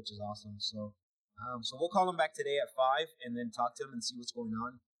buildable, which is awesome. So we'll call him back today at 5 and then talk to him and see what's going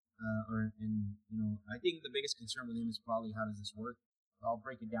on. I think the biggest concern with him is probably how does this work? I'll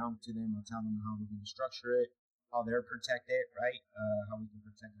break it down to them. I'll tell them how we're going to structure it, how they're protected, right? How we can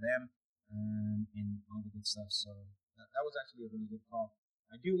protect them, and all the good stuff. So that was actually a really good call.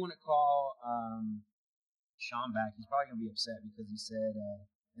 I do want to call Sean back. He's probably going to be upset because he said,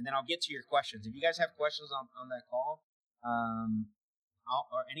 and then I'll get to your questions. If you guys have questions on that call,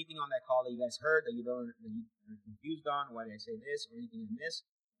 or anything on that call that you guys heard that you're confused on, why did I say this, or anything I missed,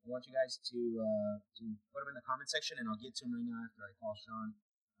 I want you guys to put them in the comment section, and I'll get to them right now after I call Sean.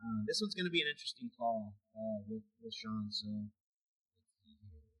 This one's going to be an interesting call with Sean, so let's see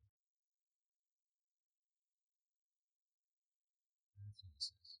here. Let's see what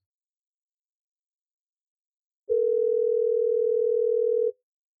this is.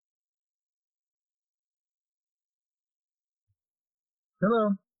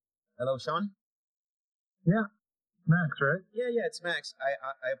 Hello. Hello, Sean? Yeah. Max, right? Yeah, it's Max.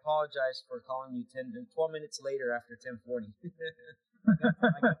 I apologize for calling you 12 minutes later after 10:40.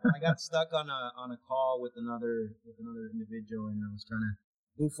 I got stuck on a call with another individual, and I was trying to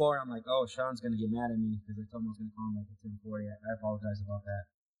move forward. I'm like, oh, Sean's gonna get mad at me because I told him I was gonna call him back at 10:40. I apologize about that.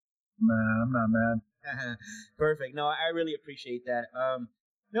 Nah, I'm not mad. Perfect. No, I really appreciate that.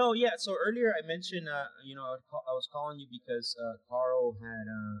 No, yeah. So earlier I mentioned, I was calling you because Carl had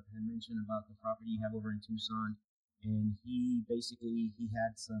mentioned about the property you have over in Tucson. And he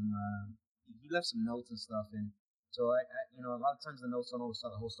had some, he left some notes and stuff. And so I a lot of times the notes don't always tell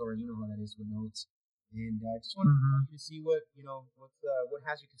the whole story. You know how that is with notes. And I just wanted to see what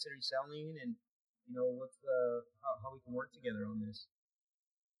has you considering selling, and, what's how we can work together on this.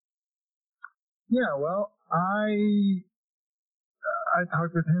 Yeah, well, I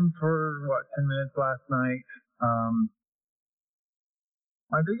talked with him for 10 minutes last night.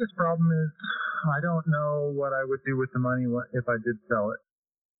 My biggest problem is I don't know what I would do with the money if I did sell it.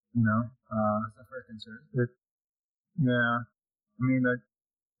 That's a fair concern. Yeah. I mean,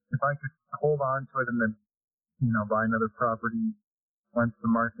 if I could hold on to it and then, buy another property once the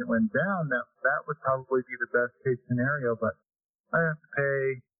market went down, that would probably be the best case scenario. But I have to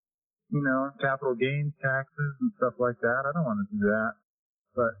pay, capital gains taxes and stuff like that. I don't want to do that.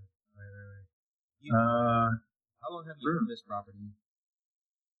 But, right. How long have you owned this property?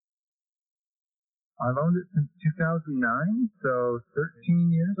 I've owned it since 2009, so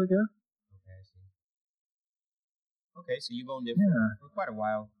 13 years, I guess. Okay, I see. Okay, so you've owned it for quite a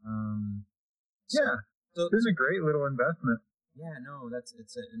while. So it's been a great little investment. Yeah, no, it's in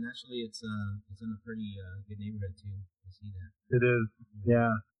a pretty good neighborhood too. I see that. It is, yeah.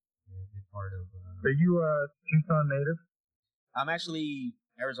 A good part of. Are you a Tucson native? I'm actually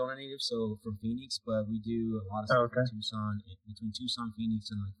Arizona native, so from Phoenix, but we do a lot of stuff in Tucson, between Tucson, Phoenix,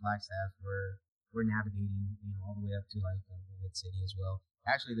 and Flagstaff, where we're navigating, all the way up to Bullhead City as well.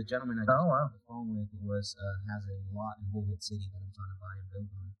 Actually, the gentleman I just on the phone with has a lot in Bullhead City that I'm trying to buy and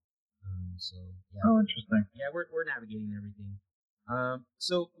build on. So yeah. Oh, interesting. Yeah, we're navigating everything.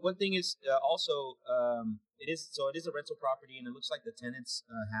 So one thing is it is a rental property, and it looks like the tenants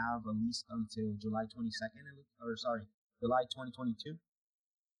have a lease until July 22nd, July 2022.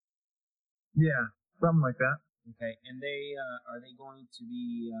 Yeah, something like that. Okay, and they are they going to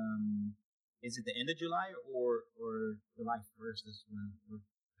be? Is it the end of July or July 1st is when, or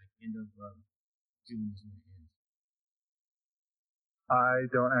like end of June is when it ends? I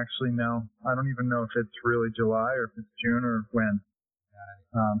don't actually know. I don't even know if it's really July or if it's June or when.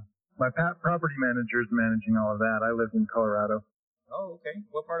 Got it. My property manager is managing all of that. I live in Colorado. Oh, okay.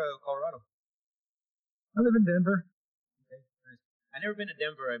 What part of Colorado? I live in Denver. Okay, nice. I've never been to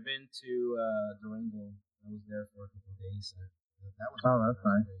Denver. I've been to Durango. I was there for a couple of days. That was That's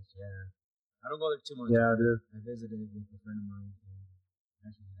nice. days. Yeah, I don't go there too much. Yeah, it is. I visited with a friend of mine and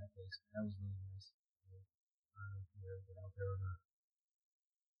actually that place. That was really nice. So, I don't know if you ever get out there or not.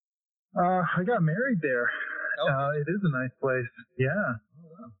 I got married there. Oh, It is a nice place. Yeah. oh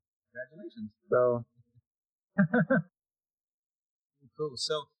wow! Congratulations. So. Cool.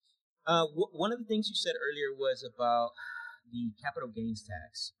 So, one of the things you said earlier was about the capital gains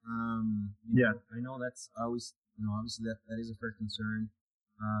tax. I know that's always, obviously that is a fair concern.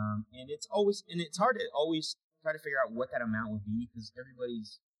 And it's hard to always try to figure out what that amount would be because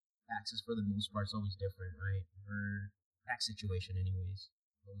everybody's taxes for the most part is always different, right? Or tax situation anyways.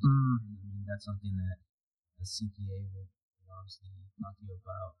 I mean, that's something that a CPA would obviously talk to you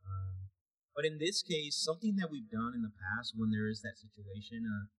about. But in this case, something that we've done in the past when there is that situation,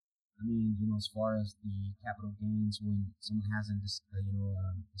 as far as the capital gains, when someone hasn't,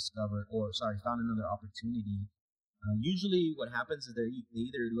 found another opportunity, usually what happens is they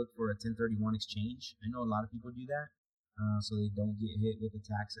either look for a 1031 exchange. I know a lot of people do that, so they don't get hit with the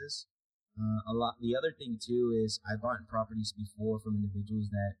taxes. The other thing too is I bought properties before from individuals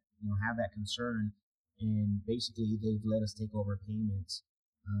that, have that concern, and basically they've let us take over payments.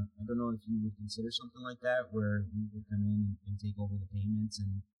 I don't know if you would consider something like that, where we would come in and take over the payments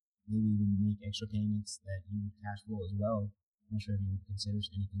and maybe even make extra payments that you would cash flow as well. I'm not sure if you would consider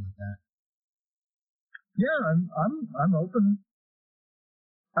anything like that. Yeah, I'm open.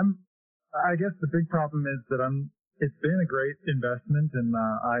 I guess the big problem is that it's been a great investment, and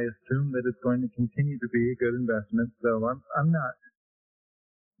I assume that it's going to continue to be a good investment. So I'm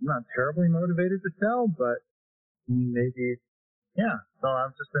not terribly motivated to sell, but maybe. Yeah, so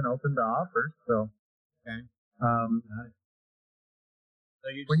I've just been open to offers. So, okay. When So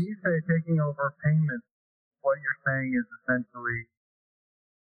you say taking over payments, what you're saying is essentially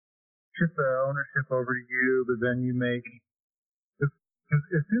shift the ownership over to you, but then you make. Because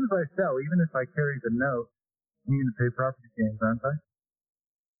as soon as I sell, even if I carry the note, I'm going to pay property gains, aren't I?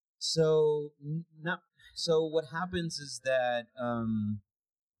 So what happens is that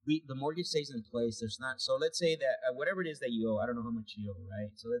the mortgage stays in place. There's not, so let's say that whatever it is that you owe, I don't know how much you owe,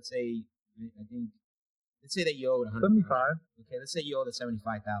 right? So let's say that you owe 75. Okay, let's say you owe the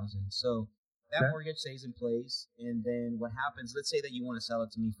 75,000. So that mortgage stays in place, and then what happens? Let's say that you want to sell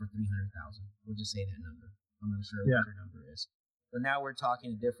it to me for 300,000. We'll just say that number. I'm not sure what your number is. But now we're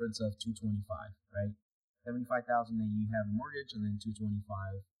talking a difference of 225, right? 75,000 that you have a mortgage, and then 225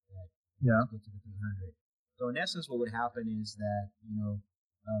 that get to the 300. So in essence, what would happen is that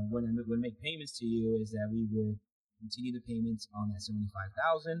when we make payments to you, is that we would continue the payments on that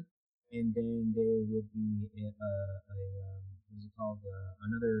 75,000, and then there would be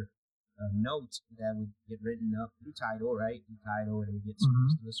another note that would get written up through title, right? Through title, it would get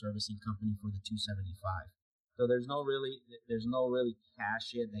serviced to the servicing company for the 275. So there's no really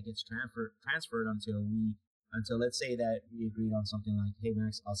cash yet that gets transferred until let's say that we agreed on something like, hey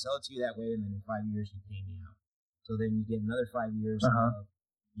Max, I'll sell it to you that way, and then in 5 years you pay me out. So then you get another 5 years of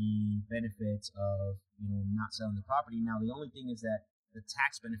the benefits of not selling the property. Now the only thing is that the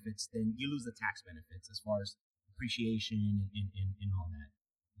tax benefits, then you lose the tax benefits as far as appreciation and all that,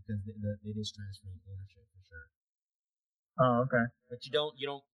 because it is transferring ownership for sure. Oh, okay. But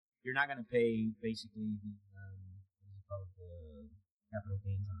you're not going to pay basically the capital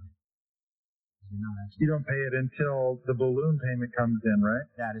gains on it. You don't pay it until the balloon payment comes in, right?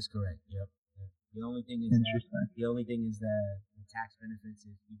 That is correct. Yep. The only thing is that the tax benefits,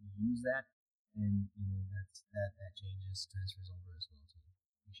 if you use that, and that changes, transfers over as well to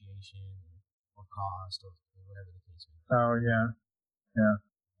appreciation or cost or whatever the case may be. Oh yeah.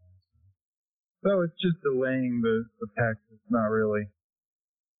 So it's just delaying the tax. It's not really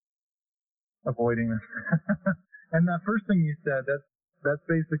avoiding it. And that first thing you said, that's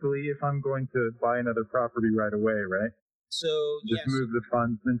basically if I'm going to buy another property right away, right? So just move the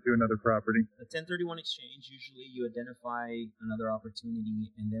funds into another property. A 1031 exchange, usually you identify another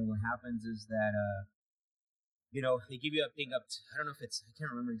opportunity, and then what happens is that they give you a thing up to, I don't know if it's, I can't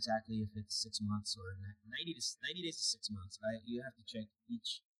remember exactly if it's 6 months or 90 days to 6 months. You have to check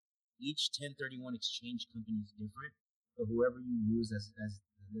each 1031 exchange company is different. So whoever you use as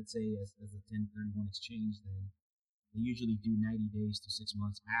let's say as a 1031 exchange, then they usually do 90 days to 6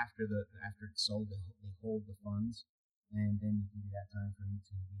 months after it's sold. They hold the funds, and then you can do that time frame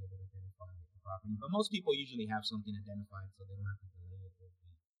to be able to identify the property. But most people usually have something identified, so they don't have to delay it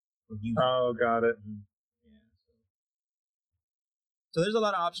or use it. Oh, got it. Mm-hmm. Yeah. So there's a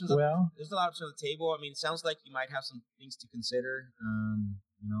lot of options. There's a lot of options on the table. I mean, it sounds like you might have some things to consider.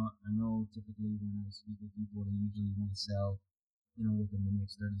 I know typically when I speak with people, they usually want to sell, within the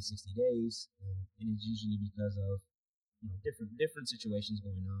next 30, 60 days. And it's usually because of, different situations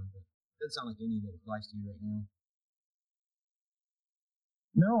going on. But it doesn't sound like any that applies to you right now.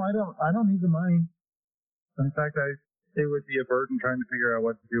 No, I don't need the money. In fact, it would be a burden trying to figure out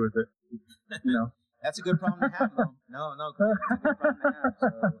what to do with it. That's a good problem to have, though. No, it's a good problem to have. So,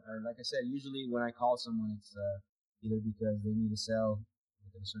 like I said, usually when I call someone, it's either because they need to sell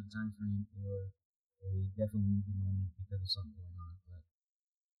within a certain time frame, or they definitely need the money because of something going on. But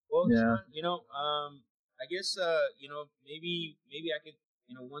Sean, I guess maybe I could,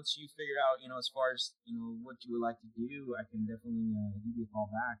 once you figure out, as far as what you would like to do, I can definitely give you a call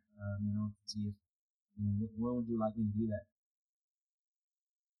back, to see if when would you like me to do that.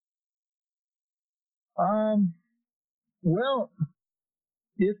 Well,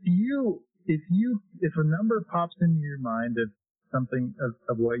 if a number pops into your mind of something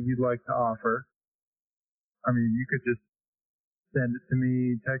of what you'd like to offer, I mean, you could just send it to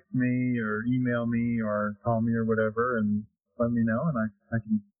me, text me, or email me, or call me, or whatever, and let me know, and I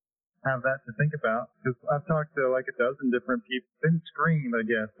can have that to think about. Because I've talked to like a dozen different people, been screened, I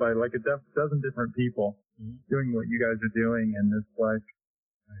guess, by like a dozen different people doing what you guys are doing, and it's like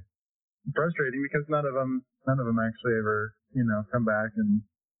frustrating because none of them actually ever, come back and,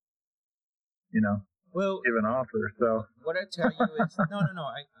 give an offer. So what I tell you is,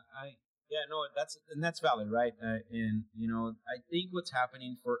 that's valid, right? And I think what's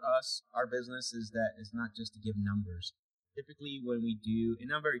happening for us, our business, is that it's not just to give numbers. Typically, when we do,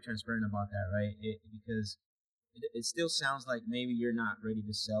 and I'm very transparent about that, right? Because it still sounds like maybe you're not ready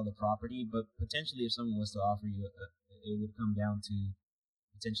to sell the property, but potentially, if someone was to offer you, it would come down to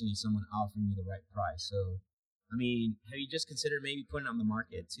potentially someone offering you the right price. So, I mean, have you just considered maybe putting it on the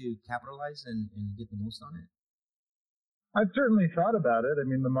market to capitalize and get the most on it? I've certainly thought about it. I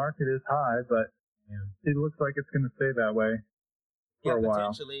mean, the market is high, but it looks like it's going to stay that way for a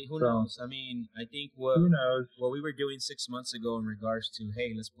while. Potentially. Who knows? I mean, I think what we were doing 6 months ago in regards to,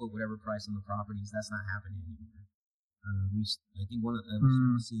 hey, let's put whatever price on the properties, that's not happening anymore. I think one of the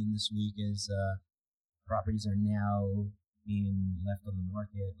we're seeing this week is properties are now being left on the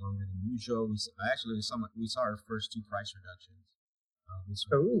market longer than usual. We saw our first 2 price reductions this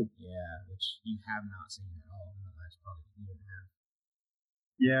week. Yeah, which you have not seen at all in the last probably year and a half.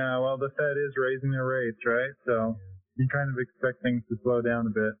 Yeah, well, the Fed is raising their rates, right? So you kind of expect things to slow down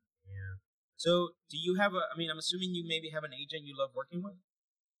a bit. Yeah. So do you have I'm assuming you maybe have an agent you love working with?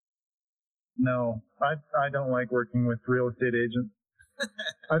 No, I don't like working with real estate agents.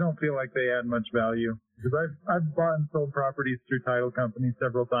 I don't feel like they add much value because I've bought and sold properties through title companies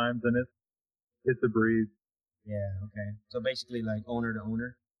several times, and it's a breeze. Yeah. Okay. So basically, like owner to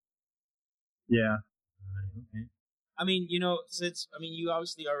owner. Yeah. Okay. I mean, you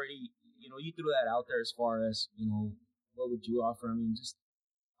obviously already, you threw that out there as far as, what would you offer? I mean, just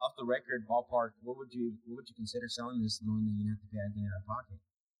off the record, ballpark, what would you consider selling this, knowing that you don't have to pay anything out of pocket?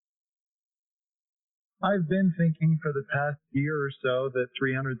 I've been thinking for the past year or so that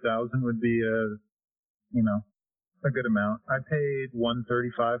 $300,000 would be a good amount. I paid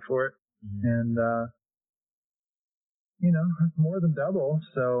 $135 for it, and it's more than double.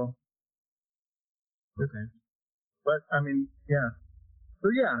 So, okay. But I mean, yeah. So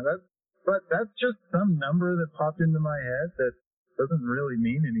yeah, that's just some number that popped into my head that doesn't really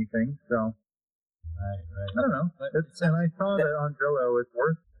mean anything. So, right. I don't know. And I saw that on Zillow. It's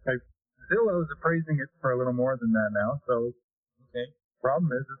worth. Zillow is appraising it for a little more than that now. So, okay.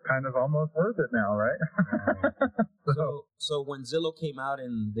 Problem is, it's kind of almost worth it now, right? So when Zillow came out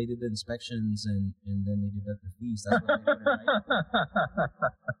and they did the inspections and then they deduct the fees, that's what they put it right.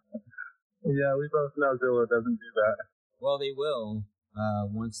 Yeah, we both know Zillow doesn't do that. Well, they will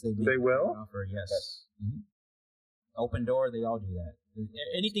once they make an offer. Yes. Mm-hmm. Open Door, they all do that.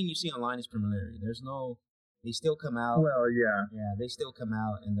 Anything you see online is preliminary. They still come out. Well, yeah. Yeah, they still come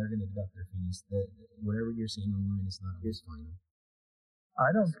out and they're going to deduct their fees. Whatever you're seeing online is not always final.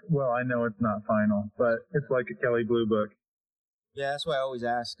 I know it's not final, but it's like a Kelly Blue Book. Yeah, that's why I always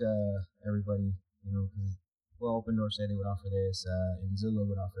ask everybody, because Open Door said they would offer this, and Zillow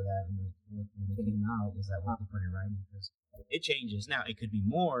would offer that, and when they came out, was that what they put in writing? Because it changes. Now, it could be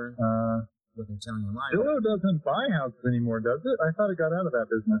more, what they're telling you online. Zillow doesn't buy houses anymore, does it? I thought it got out of that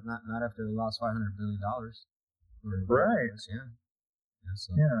business. Not after they lost $500 billion. Right. Yeah.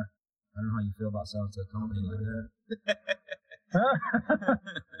 So Yeah. I don't know how you feel about selling to a company like that.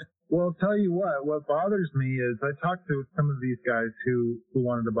 Well, I'll tell you what bothers me is I talked to some of these guys who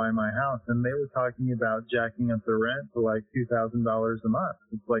wanted to buy my house, and they were talking about jacking up the rent to like $2,000 a month.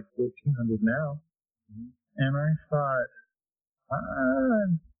 It's like $1,400 now. Mm-hmm. And I thought,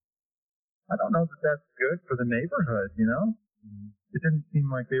 I don't know that that's good for the neighborhood, you know? Mm-hmm. It didn't seem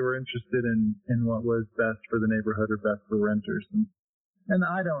like they were interested in what was best for the neighborhood or best for renters. And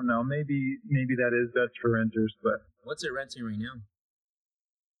I don't know, maybe that is best for renters, but what's it renting right now?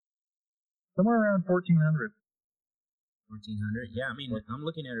 somewhere around 1,400. 1,400. Yeah, I mean, I'm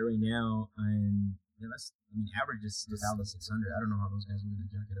looking at it right now, and average is 2,600. I don't know how those guys are going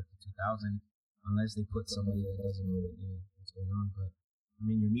to jack it up to 2,000 unless they put somebody that doesn't know what's going on. But I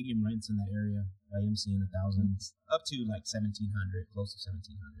mean, your medium rents in that area, I am seeing 1,000 up to like 1,700, close to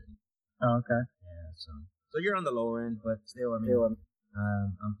 1,700. Oh, okay. Yeah, so you're on the lower end, but still, I mean, how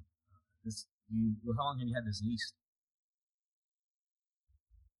long have you had this lease?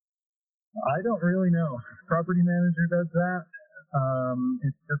 I don't really know. Property manager does that.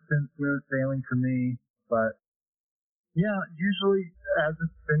 It's just been smooth sailing for me. But yeah, usually as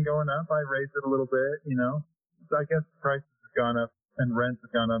it's been going up, I raise it a little bit, you know. So I guess prices have gone up and rents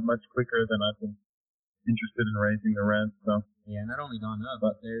have gone up much quicker than I've been interested in raising the rent. So yeah, not only gone up,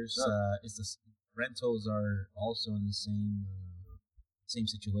 but there's rentals are also in the same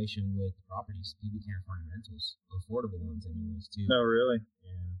situation with properties. People can't find rentals, affordable ones anyways too. No, really?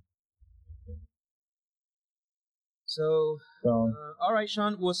 Yeah. So, all right,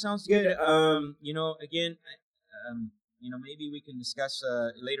 Sean. Well, sounds good. Again, maybe we can discuss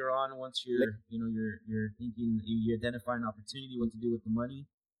later on once you're thinking, you identify an opportunity, what to do with the money.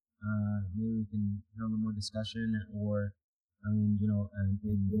 Maybe we can have a little more discussion, or and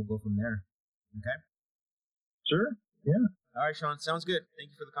we'll go from there. Okay. Sure. Yeah. All right, Sean. Sounds good.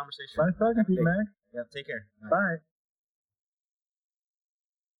 Thank you for the conversation. Nice talking to you, Max. Yeah. Take care. Bye.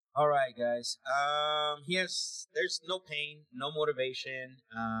 All right, guys. There's no pain, no motivation.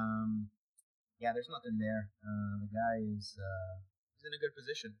 There's nothing there. The guy is he's in a good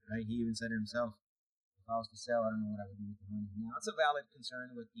position, right? He even said it himself. If I was to sell, I don't know what I would do with the money. Now, it's a valid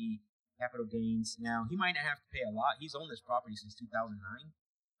concern with the capital gains. Now, he might not have to pay a lot. He's owned this property since 2009.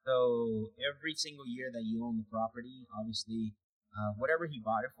 So every single year that you own the property, obviously, whatever he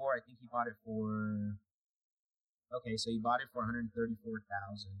bought it for, I think he bought it for. Okay, so he bought it for $134,000.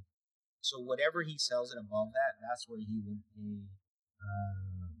 So whatever he sells it above that, that's where he would pay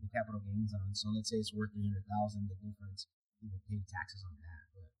the capital gains on. So let's say it's worth $300,000, the difference, he would pay taxes on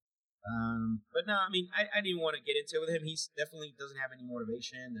that. But no, I mean, I didn't want to get into it with him. He definitely doesn't have any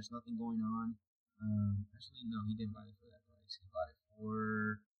motivation. There's nothing going on. Actually, no, he didn't buy it for that price. He bought it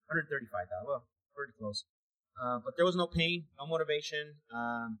for $135,000. Well, pretty close. But there was no pain, no motivation.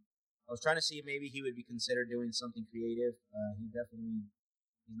 I was trying to see if maybe he would be considered doing something creative. He's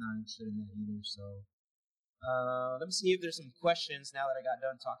not interested in that either. So let me see if there's some questions now that I got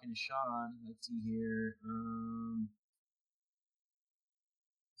done talking to Sean. Let's see here.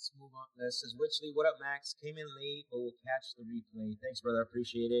 Let's move on. This says Witchley, what up, Max? Came in late, but we'll catch the replay. Thanks, brother. I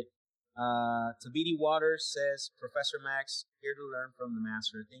appreciate it. Tabidi Waters says, Professor Max, here to learn from the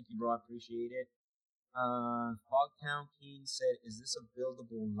master. Thank you, bro. I appreciate it. Fogtown King said, is this a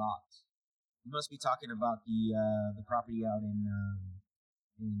buildable lot? You must be talking about the property out in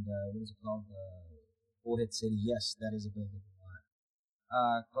what is it called? Bullhead City. Yes, that is a buildable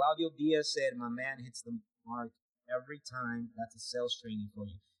lot. Claudio Diaz said, my man hits the mark every time. That's a sales training for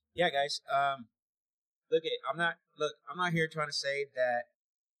you. Yeah, guys. I'm not here trying to say that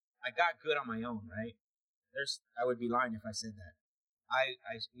I got good on my own, right? I would be lying if I said that.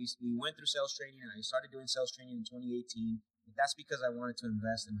 We went through sales training, and I started doing sales training in 2018. But that's because I wanted to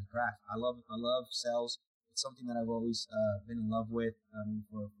invest in my craft. I love sales. It's something that I've always been in love with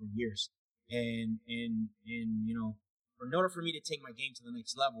for years. And in order for me to take my game to the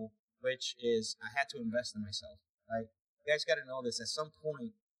next level, which is I had to invest in myself. Right? You guys got to know this. At some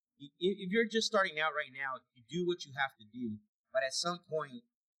point, if you're just starting out right now, you do what you have to do. But at some point,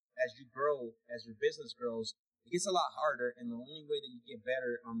 as you grow, as your business grows, it gets a lot harder, and the only way that you get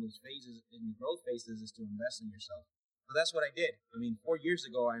better on those phases, in your growth phases, is to invest in yourself. So that's what I did. I mean, 4 years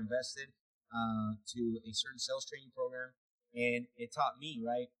ago, I invested to a certain sales training program, and it taught me,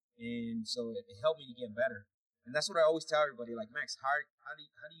 right? And so it helped me to get better. And that's what I always tell everybody, like, Max, how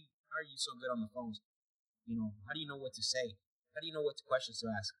are you so good on the phones? How do you know what to say? How do you know what questions to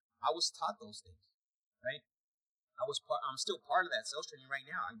ask? I was taught those things, right? I'm still part of that sales training right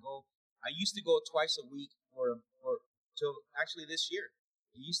now. I used to go twice a week or till actually this year.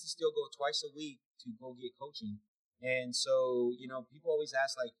 I used to still go twice a week to go get coaching. And so, people always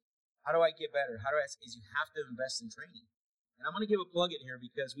ask, like, how do I get better? Is you have to invest in training. And I'm going to give a plug in here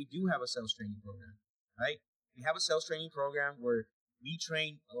because we do have a sales training program, right? We have a sales training program where we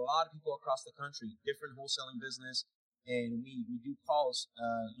train a lot of people across the country, different wholesaling business, and we do calls.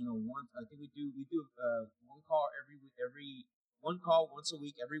 I think we do one call one call once a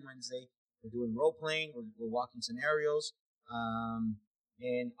week every Wednesday. We're doing role playing. We're walking scenarios,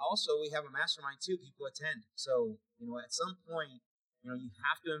 and also we have a mastermind too. People attend. So at some point, you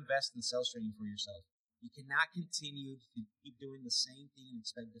have to invest in sales training for yourself. You cannot continue to keep doing the same thing and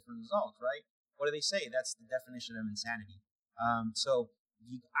expect different results, right? What do they say? That's the definition of insanity. So if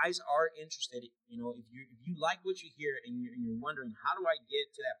you guys are interested, if you like what you hear and you're wondering, how do I get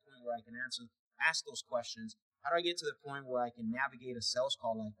to that point where I can ask those questions? How do I get to the point where I can navigate a sales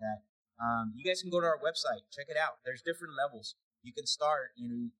call like that? You guys can go to our website, check it out. There's different levels. You can start,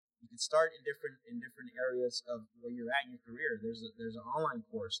 you can start in different areas of where you're at in your career. There's an online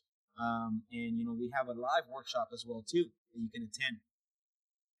course. And we have a live workshop as well too that you can attend.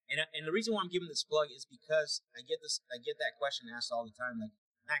 And the reason why I'm giving this plug is because I get that question asked all the time, like,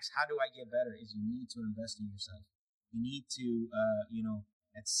 Max, how do I get better? Is you need to invest in yourself. You need to,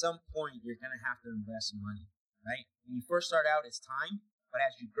 at some point you're gonna have to invest money, right? When you first start out, it's time, but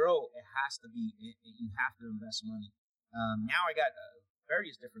as you grow, you have to invest money. Now I got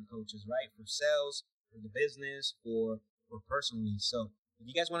various different coaches, right? For sales, for the business, for personally. So if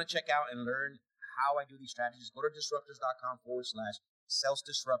you guys want to check out and learn how I do these strategies, go to disruptors.com/sales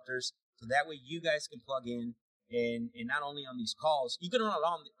disruptors. So that way you guys can plug in and not only on these calls, you can learn a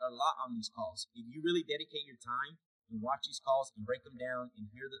lot on these calls. If you really dedicate your time and watch these calls and break them down and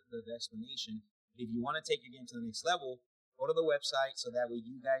hear the explanation, if you want to take your game to the next level, go to the website so that way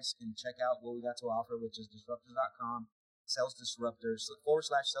you guys can check out what we got to offer, which is disruptors.com/sales disruptors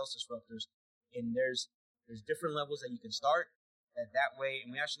 /sales disruptors. And there's different levels that you can start that way.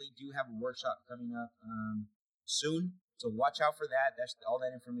 And we actually do have a workshop coming up soon. So watch out for that. All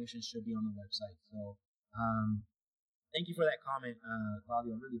that information should be on the website. So thank you for that comment,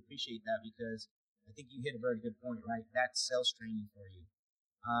 Claudio. I really appreciate that because I think you hit a very good point, right? That's sales training for you.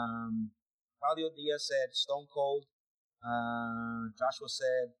 Claudio Diaz said, Stone Cold. Joshua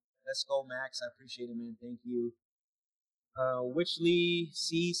said, let's go, Max. I appreciate it, man. Thank you. Witchley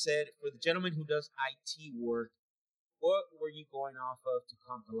C said, for the gentleman who does IT work, what were you going off of to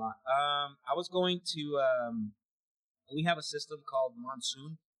comp the lot? I was going to, we have a system called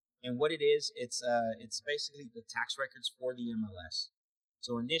Monsoon, and what it is, it's basically the tax records for the MLS.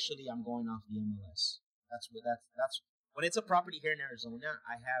 So initially, I'm going off the MLS. That's when it's a property here in Arizona.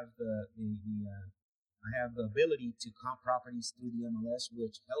 I have I have the ability to comp properties through the MLS,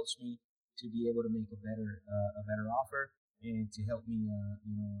 which helps me to be able to make a better offer and to help me, what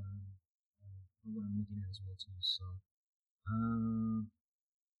I'm looking at as well too. So,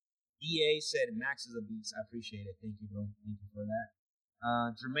 EA said Max is a beast. I appreciate it. Thank you, bro. Thank you for that.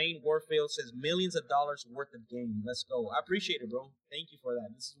 Jermaine Warfield says millions of dollars worth of game. Let's go. I appreciate it, bro. Thank you for that.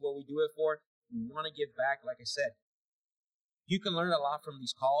 This is what we do it for. We want to give back. Like I said, you can learn a lot from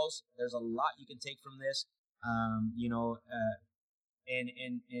these calls. There's a lot you can take from this, and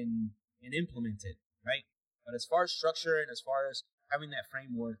implement it, right? But as far as structure and as far as having that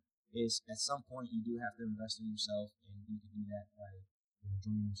framework, is at some point you do have to invest in yourself, and you can do that by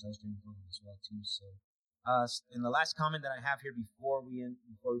joining your sales training program as well too. So, in the last comment that I have here before we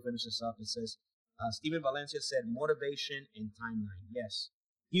finish this up, it says Steven Valencia said motivation and timeline. Yes,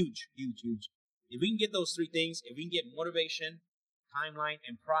 huge. If we can get those three things, if we can get motivation, timeline,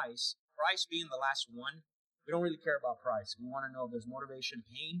 and price being the last one, we don't really care about price. We want to know if there's motivation,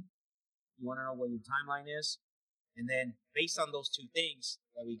 pain. You want to know what your timeline is. And then based on those two things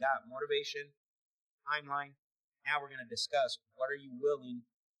that we got, motivation, timeline, now we're going to discuss what are you willing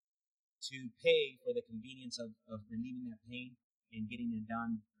to pay for the convenience of relieving that pain and getting it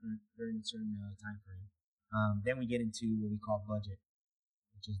done during a certain time frame. Then we get into what we call budget,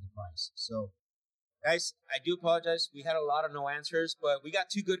 which is the price. So, guys, I do apologize. We had a lot of no answers, but we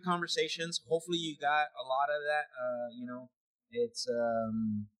got two good conversations. Hopefully you got a lot of that.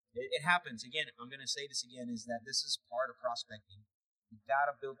 It happens. Again, I'm going to say this again, is that this is part of prospecting. You got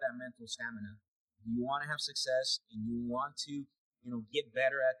to build that mental stamina. If you want to have success and you want to, get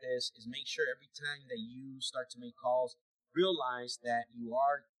better at this, is make sure every time that you start to make calls, realize that you're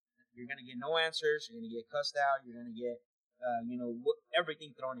going to get no answers. You're going to get cussed out. You're going to get,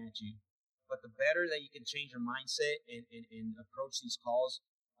 everything thrown at you. But the better that you can change your mindset and approach these calls,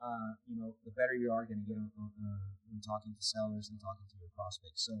 the better you are going to get on talking to sellers and talking to your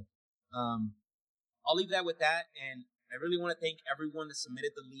prospects. So I'll leave that with that. And I really want to thank everyone that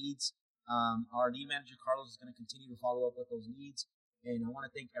submitted the leads. Our lead manager, Carlos, is going to continue to follow up with those leads. And I want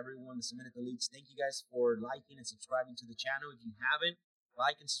to thank everyone that submitted the leads. Thank you guys for liking and subscribing to the channel. If you haven't,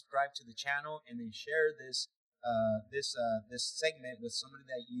 like and subscribe to the channel, and then share this segment with somebody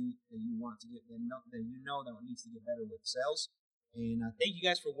that you want to get that needs to get better with sales. And thank you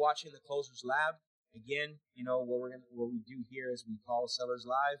guys for watching the Closers Lab. Again, what we do here is we call sellers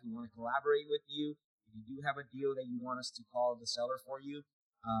live. We want to collaborate with you. If you do have a deal that you want us to call the seller for you,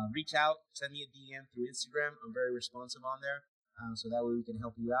 reach out, send me a DM through Instagram. I'm very responsive on there. So that way we can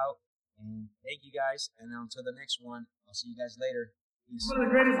help you out. And thank you guys. And until the next one, I'll see you guys later. Peace. One of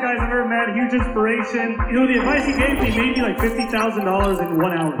the greatest guys I've ever met, huge inspiration. The advice he gave me made me like $50,000 in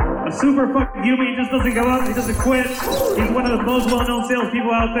 1 hour. A super fucking human, he just doesn't give up, he doesn't quit. He's one of the most well-known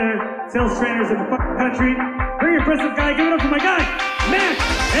salespeople out there, sales trainers in the fucking country. Very impressive guy. Give it up for my guy, Matt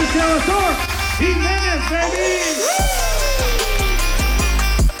and Cerrador. JIMENEZ, baby!